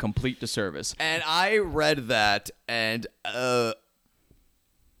will be a complete disservice. And I read that, and a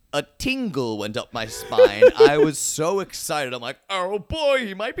tingle went up my spine. I was so excited. I'm like, oh boy,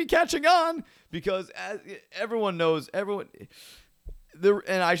 he might be catching on. Because as everyone knows, and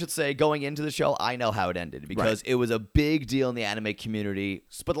I should say, going into the show, I know how it ended. Because it was a big deal in the anime community.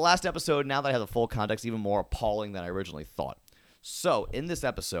 But the last episode, now that I have the full context, even more appalling than I originally thought. So, in this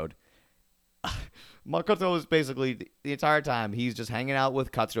episode, Makoto is basically, the entire time, he's just hanging out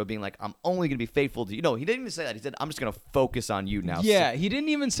with Katsuro, being like, I'm only going to be faithful to you. No, he didn't even say that. He said, I'm just going to focus on you now. Yeah, he didn't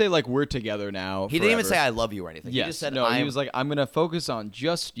even say, like, we're together now. He didn't even say, I love you or anything. Yes. He just said, he was like, I'm going to focus on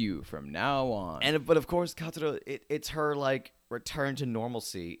just you from now on. But of course, Katsuro, it's her, like, return to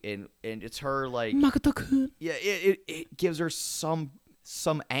normalcy. And it's her, like... Makoto-kun. Yeah, it gives her some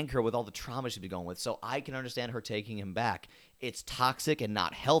anchor with all the trauma she's been going with. So I can understand her taking him back. It's toxic and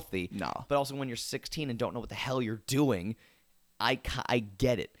not healthy. No. But also when you're 16 and don't know what the hell you're doing, I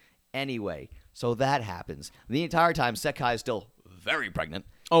get it. Anyway, so that happens. The entire time, Sekai is still very pregnant.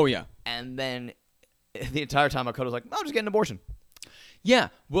 Oh, yeah. And then the entire time, Makoto's like, I'll just get an abortion. Yeah.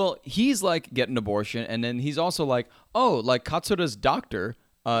 Well, he's like, get an abortion. And then he's also like, oh, like Katsura's doctor.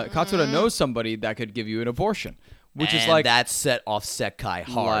 Katsura knows somebody that could give you an abortion. Which is like... that set off Sekai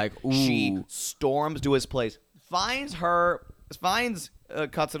hard. Like, ooh. She storms to his place, finds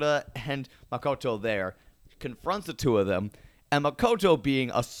Katsura and Makoto there, confronts the two of them, and Makoto,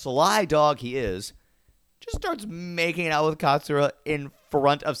 being a sly dog he is, just starts making out with Katsura in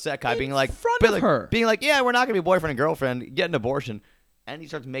front of Sekai, being like, yeah, we're not gonna be boyfriend and girlfriend, get an abortion. And he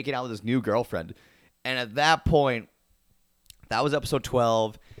starts making out with his new girlfriend. And at that point, that was episode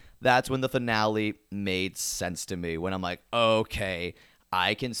 12. That's when the finale made sense to me, when I'm like, okay,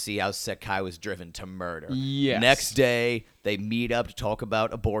 I can see how Sekai was driven to murder. Yes. Next day, they meet up to talk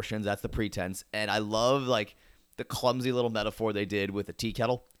about abortions. That's the pretense. And I love, like, the clumsy little metaphor they did with the tea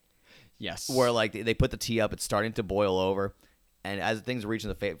kettle. Yes. Where, like, they put the tea up, it's starting to boil over. And as things are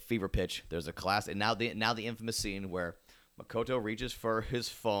reaching the fever pitch, there's a class. And now the infamous scene where Makoto reaches for his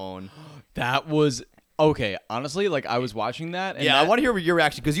phone. That was... Okay, honestly, like, I was watching that. And I want to hear your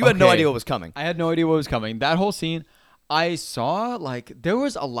reaction, because you had no idea what was coming. I had no idea what was coming. That whole scene, I saw, like, there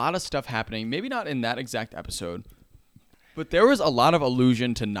was a lot of stuff happening. Maybe not in that exact episode, but there was a lot of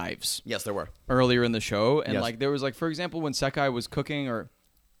allusion to knives. Yes, there were. Earlier in the show. And, Yes. like, there was, like, for example, when Sekai was cooking, or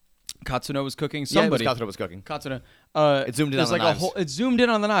Katsuna was cooking, somebody. Yeah, Katsura was cooking. Katsuna. It zoomed in on the knives. It zoomed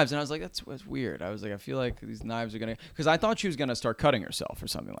in on the knives, and I was like, that's weird. I was like, I feel like these knives are going to... Because I thought she was going to start cutting herself or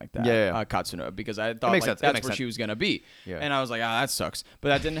something like that. Yeah. Katsuna, because I thought makes like, sense. that's where she was going to be. Yeah. And I was like, that sucks. But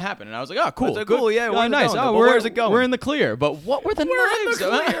that didn't happen. And I was like, oh, cool. That's Good. cool, yeah, where's it nice. going? Oh, But where's it going? We're in the clear. But what were the knives?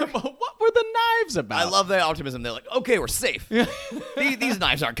 What were the knives about? I love their optimism. They're like, okay, we're safe. These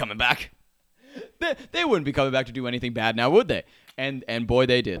knives aren't coming back. They wouldn't be coming back to do anything bad now, would they? And boy,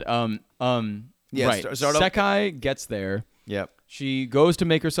 they did. Yeah, right. start up. Sekai gets there. Yep. She goes to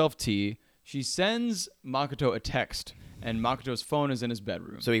make herself tea. She sends Makoto a text, and Makoto's phone is in his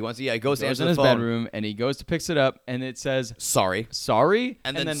bedroom. So he goes to answer in the his phone. bedroom, and he goes to picks it up, and it says Sorry.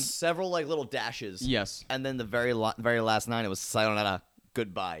 and then several, like, little dashes. Yes. And then the very last line, it was sayonara,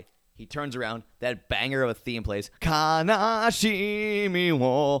 goodbye. He turns around, that banger of a theme plays, Kanashimi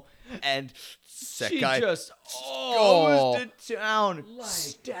wo, and Sekai she just goes to town,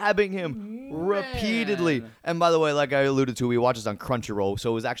 stabbing him repeatedly. And by the way, like I alluded to, we watched this on Crunchyroll,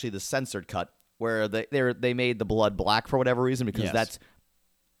 so it was actually the censored cut where they made the blood black for whatever reason, because that's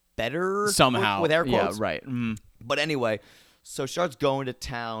better somehow with air quotes. Yeah, right. Mm. But anyway, so she starts going to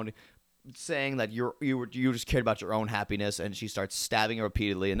town, saying that you just cared about your own happiness, and she starts stabbing him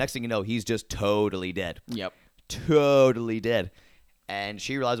repeatedly. And next thing you know, he's just totally dead. Yep. Totally dead. And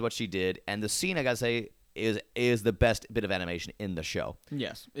she realized what she did, and the scene, I gotta say, is the best bit of animation in the show.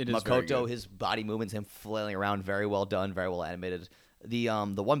 Yes, it is. Makoto, his body movements, him flailing around, very well done, very well animated. The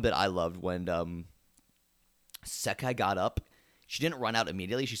one bit I loved when Sekai got up, she didn't run out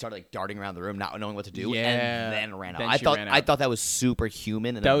immediately. She started like darting around the room, not knowing what to do, Yeah. and then ran out. Then I she thought ran I out. thought that was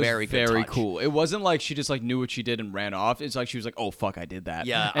superhuman and That a was very good very touch. cool. It wasn't like she just like knew what she did and ran off. It's like she was like, "Oh fuck, I did that."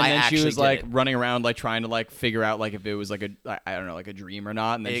 Yeah, and I then she actually was did like it. running around like trying to like figure out like if it was like I don't know, like a dream or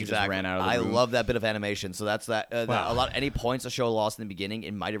not, and then she just ran out of the room. I love that bit of animation. So that's that. Wow. A lot. Any points the show lost in the beginning,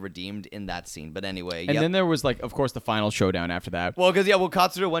 it might have redeemed in that scene. But anyway, And yep. then there was like, of course, the final showdown after that. Well,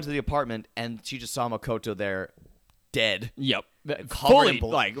 Katsura went to the apartment and she just saw Makoto there, dead. Yep. Covered Fully, in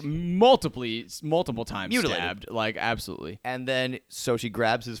blood. like multiple times Mutilated. stabbed. Like absolutely. And then, so she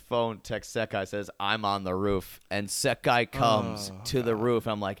grabs his phone, texts Sekai, says, "I'm on the roof." And Sekai comes to the roof.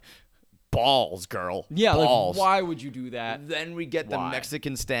 And I'm like, balls, girl. Yeah. Balls. Like, why would you do that? Then we get the Why?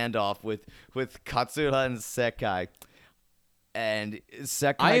 Mexican standoff with Katsura and Sekai. And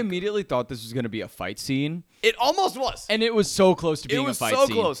Sekai... I immediately thought this was going to be a fight scene, It almost was. and it was so close to being was a fight so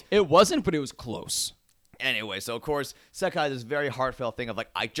scene. close. It wasn't, but it was close. Anyway, so of course, Sekai has this very heartfelt thing of like,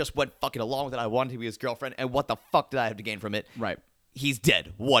 I just went fucking along with it. I wanted to be his girlfriend, and what the fuck did I have to gain from it? Right. He's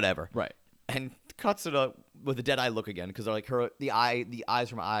dead. Whatever. Right. And Katsura with a dead eye look again, because they're like the eyes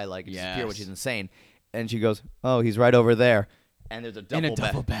from her eye like disappear, Yes. which is insane. And she goes, "Oh, he's right over there." And there's a duffel In a bag.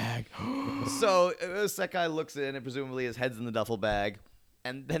 duffel bag. So Sekai looks in, and presumably his head's in the duffel bag.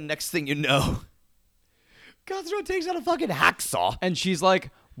 And then next thing you know, Katsura takes out a fucking hacksaw. And she's like,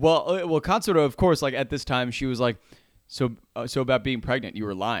 well, Katsura, of course, like at this time, she was like, so about being pregnant, you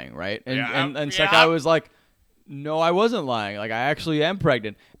were lying, right? And Sekai was like, no, I wasn't lying. Like, I actually am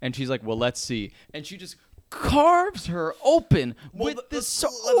pregnant. And she's like, well, let's see. And she just carves her open with this.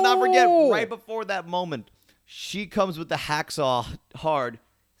 Let's not forget, right before that moment, she comes with the hacksaw hard.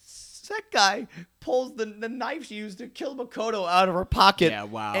 Sekai pulls the knife she used to kill Makoto out of her pocket. Yeah,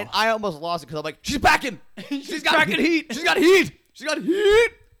 wow. And I almost lost it because I'm like, she's backing. She's got heat. She's got heat. She's got heat.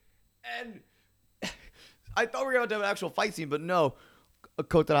 And I thought we were going to have an actual fight scene, but no.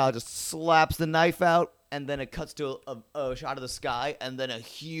 Kotaro just slaps the knife out, and then it cuts to a shot of the sky, and then a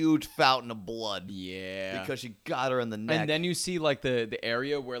huge fountain of blood. Yeah. Because she got her in the neck. And then you see like the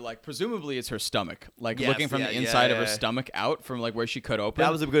area where like presumably it's her stomach, like Yes, looking from the inside of her stomach out from like where she cut open.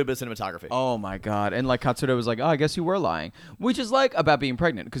 that was a good bit of cinematography. Oh my god! And like Katsura was like, "Oh, I guess you were lying," which is like about being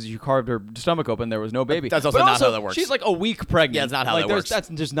pregnant because you carved her stomach open, there was no baby. That's also But not how that works. She's like a week pregnant. Yeah, it's not how like, that works. That's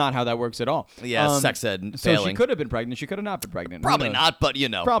just not how that works at all. Yeah, sex ed So she failing. could have been pregnant. She could have not been pregnant. Who Probably knows? not, but you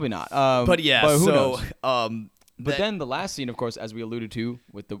know. Probably not. But yeah, who so knows? But then the last scene, of course, as we alluded to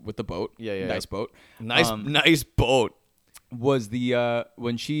with the boat, nice boat, nice boat. was the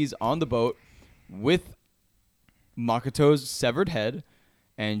when she's on the boat with Makoto's severed head,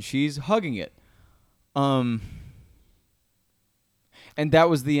 and she's hugging it. And that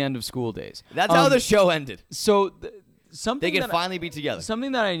was the end of School Days. That's how the show ended. So something They can that finally be together.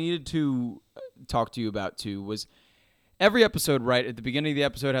 Something that I needed to talk to you about too was every episode, right at the beginning of the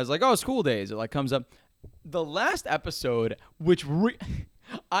episode, has like, oh, School Days. It like comes up. The last episode, which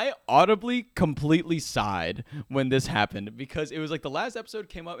I audibly completely sighed when this happened because it was like the last episode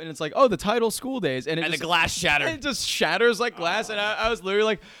came up and it's like, oh, the title School Days. And the glass shattered. And it just shatters like glass. And I was literally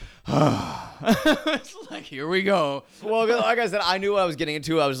like, it's like, here we go. Well, like I said, I knew what I was getting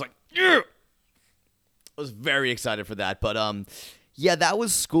into. I was like, yeah. I was very excited for that. But yeah, that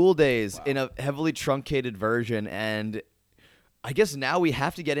was School Days in a heavily truncated version. And I guess now we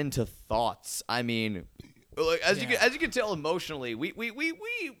have to get into thoughts. I mean, like, as you can tell emotionally, we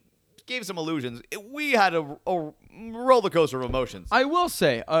gave some illusions. We had a roller coaster of emotions. I will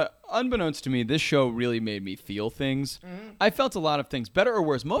say, unbeknownst to me, this show really made me feel things. Mm-hmm. I felt a lot of things, better or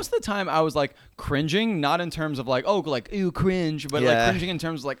worse. Most of the time, I was like cringing, not in terms of like, oh, like ew, cringe, but like cringing in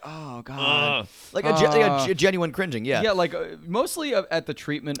terms of like, oh god, like a genuine cringing. Yeah, yeah, like mostly at the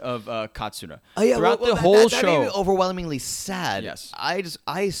treatment of Katsura. Oh yeah, throughout the whole that show, made me overwhelmingly sad. Yes,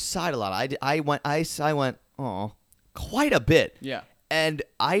 I sighed a lot. I went, oh, quite a bit. Yeah. And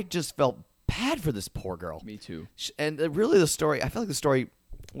I just felt bad for this poor girl. Me too. And really the story, I felt like the story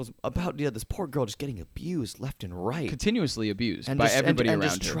was about this poor girl just getting abused left and right. Continuously abused and by just, everybody and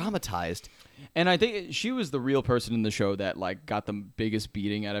around just her. Traumatized. And I think she was the real person in the show that like got the biggest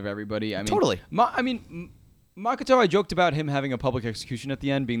beating out of everybody. I mean, totally. Makoto, I joked about him having a public execution at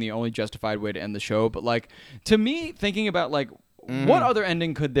the end being the only justified way to end the show. But like to me, thinking about like what other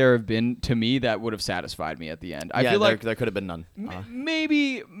ending could there have been to me that would have satisfied me at the end? I feel like there could have been none.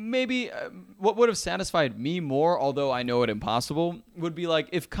 Maybe what would have satisfied me more, although I know it impossible, would be like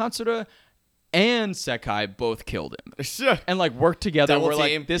if Katsura and Sekai both killed him. Sure. And like worked together. Double We're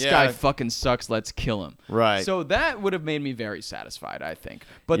team. like, this Yeah. guy fucking sucks. Let's kill him. Right. So that would have made me very satisfied, I think.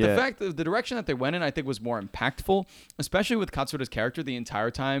 But the fact that the direction that they went in, I think, was more impactful, especially with Katsura's character the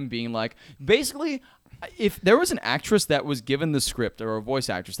entire time being like, basically, if there was an actress that was given the script, or a voice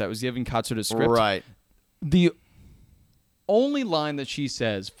actress that was given Katsuda's script, Right. the only line that she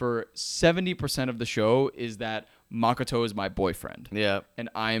says for 70% of the show is that Makoto is my boyfriend. Yeah. And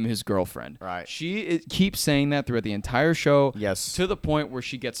I am his girlfriend. Right. She keeps saying that throughout the entire show. Yes. To the point where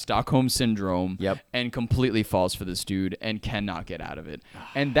she gets Stockholm Syndrome. Yep. And completely falls for this dude and cannot get out of it.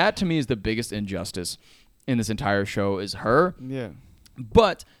 And that, to me, is the biggest injustice in this entire show, is her. Yeah.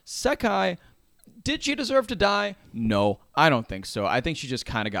 But Sekai, did she deserve to die? No, I don't think so. I think she just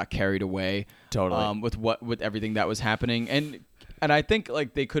kind of got carried away. Totally. With everything that was happening, and I think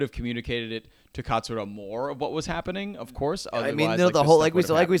like they could have communicated it to Katsura more of what was happening. Of course, I mean, otherwise, the whole this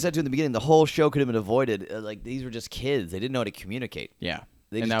stuff like we would have said to in the beginning, the whole show could have been avoided. Like these were just kids; they didn't know how to communicate. happened.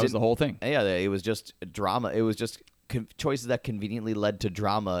 They Yeah, and just that was didn't- the whole thing. Yeah, it was just drama. It was just choices that conveniently led to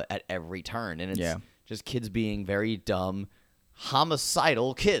drama at every turn, and it's just kids being very dumb,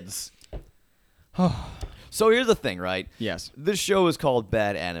 homicidal kids. So here's the thing, right? Yes. This show is called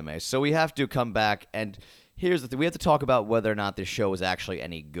Bad Anime, so we have to come back and here's the thing. We have to talk about whether or not this show is actually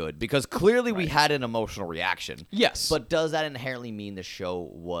any good, because clearly we had an emotional reaction. Yes. But does that inherently mean the show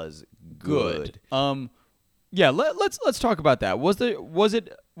was good? Yeah. Let's talk about that. Was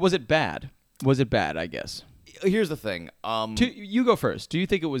it bad? Was it bad? I guess. Here's the thing. You go first. Do you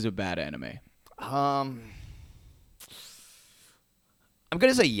think it was a bad anime? I'm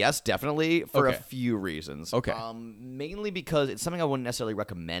going to say yes, definitely, for a Okay. few reasons. Okay. Mainly because it's something I wouldn't necessarily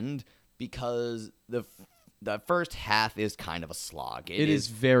recommend, because the first half is kind of a slog. It is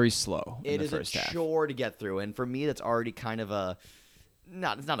very slow in It the is first a half. chore to get through, and for me, that's already kind of a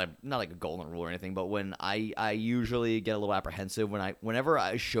not like a golden rule or anything. But when I usually get a little apprehensive whenever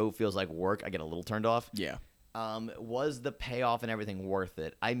a show feels like work, I get a little turned off. Yeah. Was the payoff and everything worth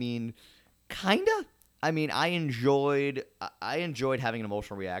it? I mean, kinda. I mean, I enjoyed having an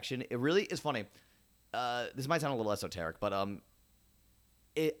emotional reaction. It really is funny. This might sound a little esoteric, but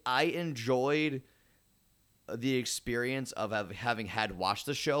I enjoyed the experience of having had watched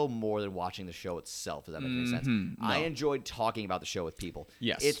the show more than watching the show itself. Does that make any sense? No. I enjoyed talking about the show with people.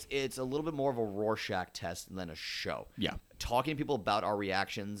 Yes. It's a little bit more of a Rorschach test than a show. Yeah. Talking to people about our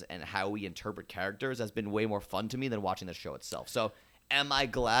reactions and how we interpret characters has been way more fun to me than watching the show itself. So, am I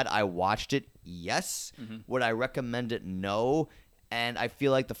glad I watched it? Yes. Would I recommend it? No. And I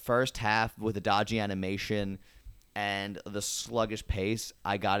feel like the first half with the dodgy animation and the sluggish pace,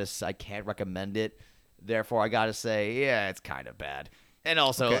 I can't recommend it. Therefore, I gotta say, yeah, it's kind of bad. And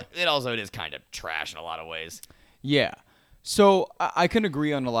also, it is kind of trash in a lot of ways. Yeah. So I can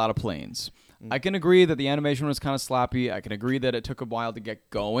agree on a lot of planes. I can agree that the animation was kind of sloppy. I can agree that it took a while to get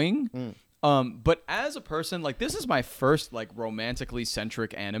going. But as a person, like, this is my first like romantically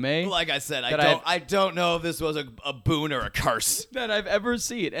centric anime Like I said, that I don't know if this was a boon or a curse. that I've ever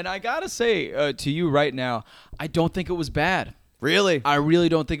seen. And I gotta say to you right now, I don't think it was bad. Really? I really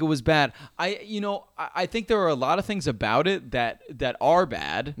don't think it was bad. I think there are a lot of things about it that are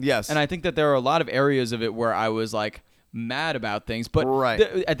bad. Yes. And I think that there are a lot of areas of it where I was like mad about things. But Right.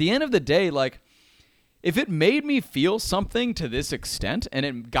 at the end of the day, like, if it made me feel something to this extent and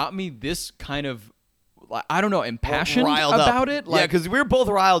it got me this kind of, I don't know, impassioned Riled about up. it. Yeah, because we're both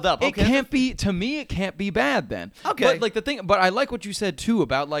riled up. It can't be, to me, it can't be bad then. Okay. But I like what you said too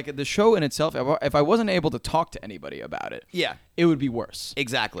about like the show in itself. If I wasn't able to talk to anybody about it, Yeah. it would be worse.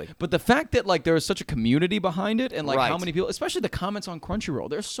 Exactly. But the fact that like there is such a community behind it, and like Right. how many people, especially the comments on Crunchyroll,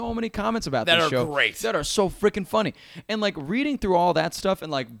 there's so many comments about That this are show great. that are so freaking funny. And like reading through all that stuff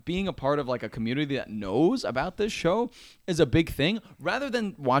and like being a part of like a community that knows about this show is a big thing, rather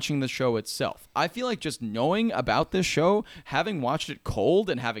than watching the show itself. I feel like just knowing about this show, having watched it cold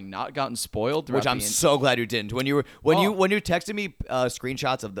and having not gotten spoiled throughout Which I'm the so glad you didn't. When you texted me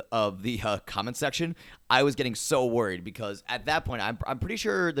screenshots of the comment section, I was getting so worried, because at that point I'm pretty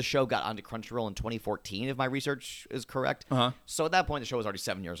sure the show got onto Crunchyroll in 2014, if my research is correct. So at that point the show was already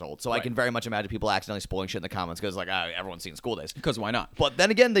 7 years old. So I Right. can very much imagine people accidentally spoiling shit in the comments because like everyone's seen School Days. because why not? But then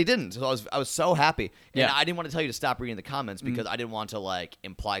again, they didn't. So I was so happy. And Yeah. I didn't want to tell you to stop reading the comments because I didn't want to like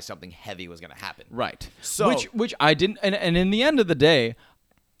imply something heavy was going to happen. Right. So- which I didn't, and in the end of the day,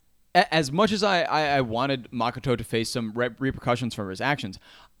 as much as I wanted Makoto to face some repercussions for his actions,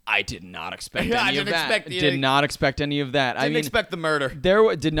 I did not expect Yeah, I any of didn't that. expect the- Did not expect any of that. Didn't expect the murder.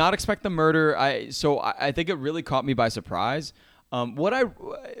 Did not expect the murder. I think it really caught me by surprise.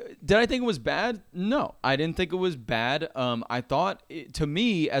 Did I think it was bad? No, I didn't think it was bad. I thought to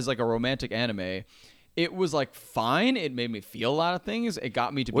me, as like a romantic anime, it was like fine. It made me feel a lot of things. It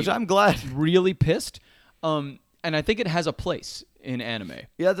got me to Which be I'm glad. really pissed. And I think it has a place in anime.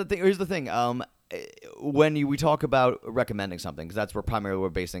 Yeah, the thing. Here's the thing. When we talk about recommending something, because that's where primarily we're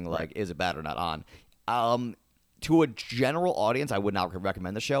basing like is it bad or not on. To a general audience, I would not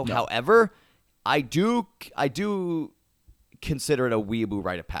recommend the show. No. However, I do consider it a weeaboo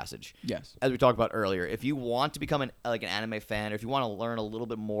rite of passage. Yes. As we talked about earlier, if you want to become an anime fan, or if you want to learn a little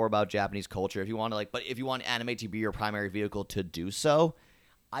bit more about Japanese culture, if you want to but if you want anime to be your primary vehicle to do so,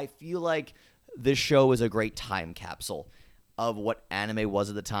 I feel like this show is a great time capsule of what anime was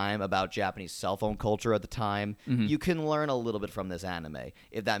at the time, about Japanese cell phone culture at the time. Mm-hmm. You can learn a little bit from this anime,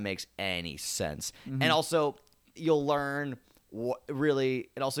 if that makes any sense. Mm-hmm. And also, you'll learn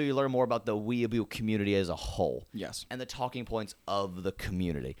you learn more about the weeaboo community as a whole. Yes. And the talking points of the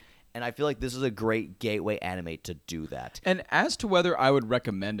community. And I feel like this is a great gateway anime to do that. And as to whether I would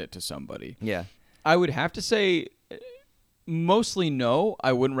recommend it to somebody, Yeah. I would have to say mostly no.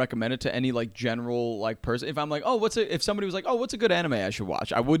 I wouldn't recommend it to any like general like person. If I'm like, if somebody was like, what's a good anime I should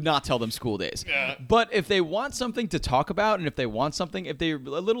watch? I would not tell them School Days. Yeah. But if they want something to talk about, and if they're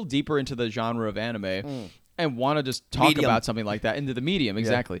a little deeper into the genre of anime and want to just talk about something like that, into the medium,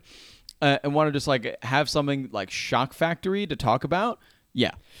 exactly, and want to just like have something like Shock Factory to talk about,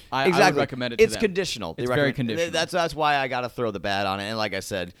 I would recommend it to them. It's conditional. It's very conditional. That's why I got to throw the bat on it. And like I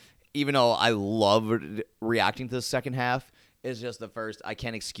said, even though I love reacting to the second half, it's just the first. I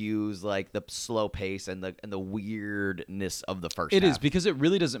can't excuse like the slow pace and the weirdness of the first half. It is, because it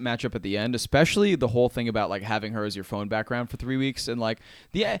really doesn't match up at the end, especially the whole thing about like having her as your phone background for 3 weeks, and like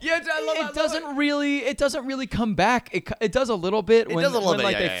it doesn't really come back. It does a little bit when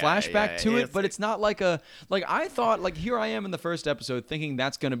they flash back to it, but it's not like I thought, like, here I am in the first episode thinking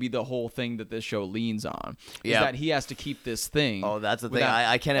that's going to be the whole thing that this show leans on. Is that he has to keep this thing. Oh, that's the thing.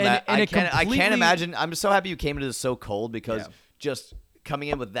 I can't imagine. I can't imagine. I'm so happy you came into this so cold, because just coming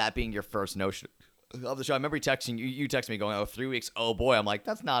in with that being your first notion of the show. I remember texting you texted me going, 3 weeks. Oh boy. I'm like,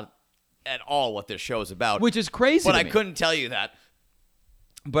 that's not at all what this show is about. Which is crazy. But I couldn't tell you that.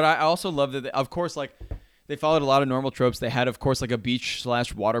 But I also love that, of course, like, they followed a lot of normal tropes. They had, of course, like a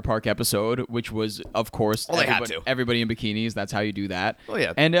beach/water park episode, which was, of course, everybody in bikinis. That's how you do that. Oh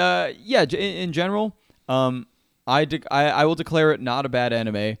yeah. And in general, I will declare it not a bad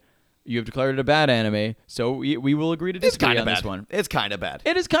anime. You have declared it a bad anime, so we will agree to disagree on this one. It's kind of bad.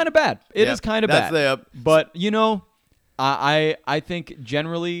 It is kind of bad. It is kind of bad. But I think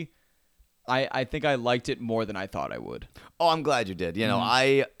generally, I think I liked it more than I thought I would. Oh, I'm glad you did.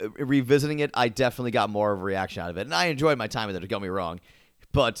 I revisiting it, I definitely got more of a reaction out of it, and I enjoyed my time with it. Don't get me wrong,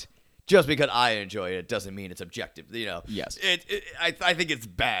 but just because I enjoy it doesn't mean it's objective. Yes. I think it's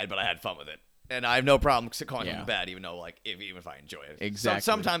bad, but I had fun with it. And I have no problem calling it bad, even though, like, even if I enjoy it. Exactly.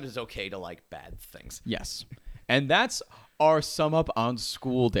 Sometimes it's okay to like bad things. Yes, and that's our sum up on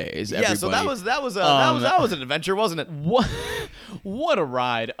School Days. Everybody. Yeah, so that was an adventure, wasn't it? What a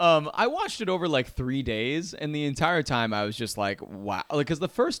ride! I watched it over like 3 days, and the entire time I was just like, wow, because the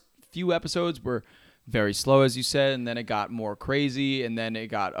first few episodes were very slow, as you said, and then it got more crazy, and then it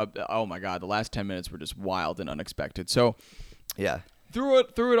got oh my god, the last 10 minutes were just wild and unexpected. So yeah.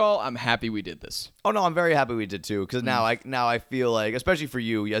 Through it all, I'm happy we did this. Oh no, I'm very happy we did too, because now I feel like, especially for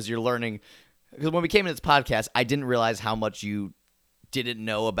you, as you're learning, because when we came into this podcast, I didn't realize how much you didn't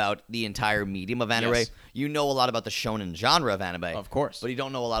know about the entire medium of anime. Yes. You know a lot about the shonen genre of anime, Of course. but you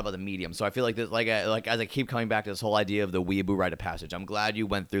don't know a lot about the medium. So I feel like this, like as I keep coming back to this whole idea of the weeaboo rite of passage, I'm glad you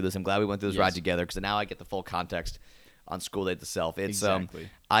went through this. I'm glad we went through this ride together, because now I get the full context on School Day itself. It's exactly.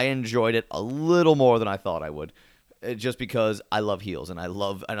 I enjoyed it a little more than I thought I would. Just because I love heels and I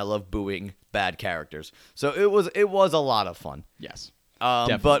love booing bad characters, so it was a lot of fun. Yes,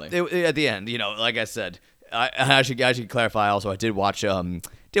 definitely. But at the end, like I said, I should clarify. Also, I did watch the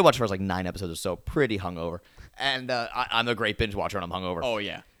first like 9 episodes or so, pretty hungover, and I'm a great binge watcher when I'm hungover. Oh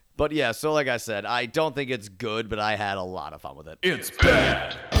yeah, but yeah. So like I said, I don't think it's good, but I had a lot of fun with it. It's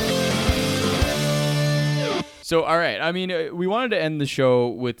bad. So, all right. I mean, we wanted to end the show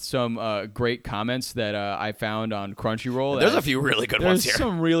with some great comments that I found on Crunchyroll. There's a few really good ones here. There's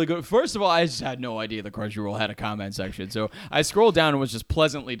some really good. First of all, I just had no idea that Crunchyroll had a comment section. So I scrolled down and was just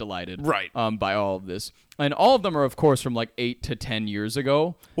pleasantly delighted by all of this. And all of them are, of course, from like 8 to 10 years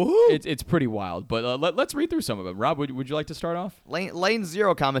ago. Woohoo! It's pretty wild. But let's read through some of them. Rob, would you like to start off? Lane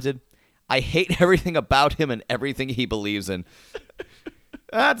Zero commented, "I hate everything about him and everything he believes in."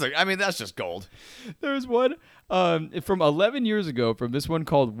 That's just gold. There's one from 11 years ago from this one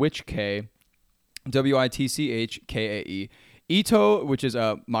called Witch K, WITCHKAE. Ito, which is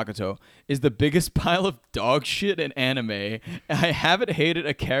Makoto, is the biggest pile of dog shit in anime. I haven't hated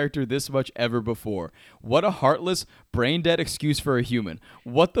a character this much ever before. What a heartless, brain-dead excuse for a human.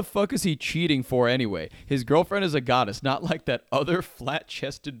 What the fuck is he cheating for anyway? His girlfriend is a goddess, not like that other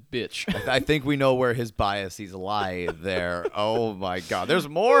flat-chested bitch. I think we know where his biases lie there. Oh my god. There's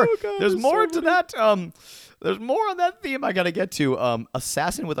more. There's more to that. There's more on that theme I gotta get to.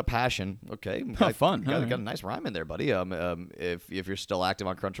 Assassin with a passion. Okay. Fun. Got a nice rhyme in there, buddy. If you're still active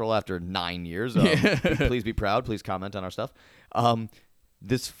on Crunchyroll after 9 years, please be proud. Please comment on our stuff.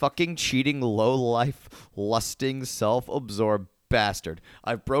 This fucking cheating, low-life, lusting, self-absorbed bastard.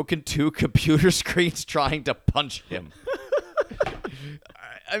 I've broken 2 computer screens trying to punch him.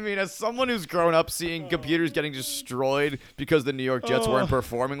 I mean, as someone who's grown up seeing computers getting destroyed because the New York Jets weren't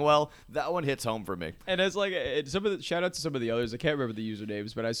performing well, that one hits home for me. And as like shout out to some of the others. I can't remember the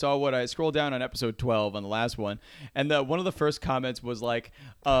usernames, but I saw what I scrolled down on episode 12 on the last one, and one of the first comments was like,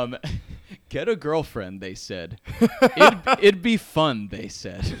 "Get a girlfriend," they said. It'd be fun, they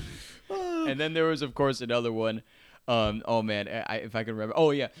said. And then there was, of course, another one. Oh man, if I can remember.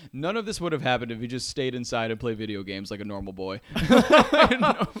 Oh yeah, none of this would have happened if he just stayed inside and played video games like a normal boy.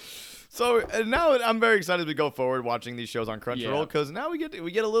 So now I'm very excited to go forward watching these shows on Crunchyroll because now we get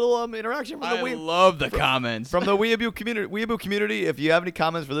a little interaction from the love the comments from the Weeaboo community. If you have any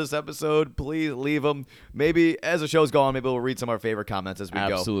comments for this episode, please leave them. Maybe as the show's going on, maybe we'll read some of our favorite comments as we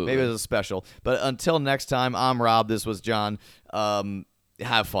go. Maybe it's a special. But until next time, I'm Rob. This was John.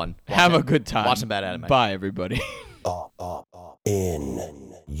 Have fun. Have a good time. Watch some bad anime. Bye, everybody.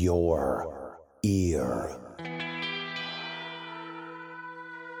 In your ear.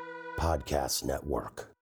 Podcast Network.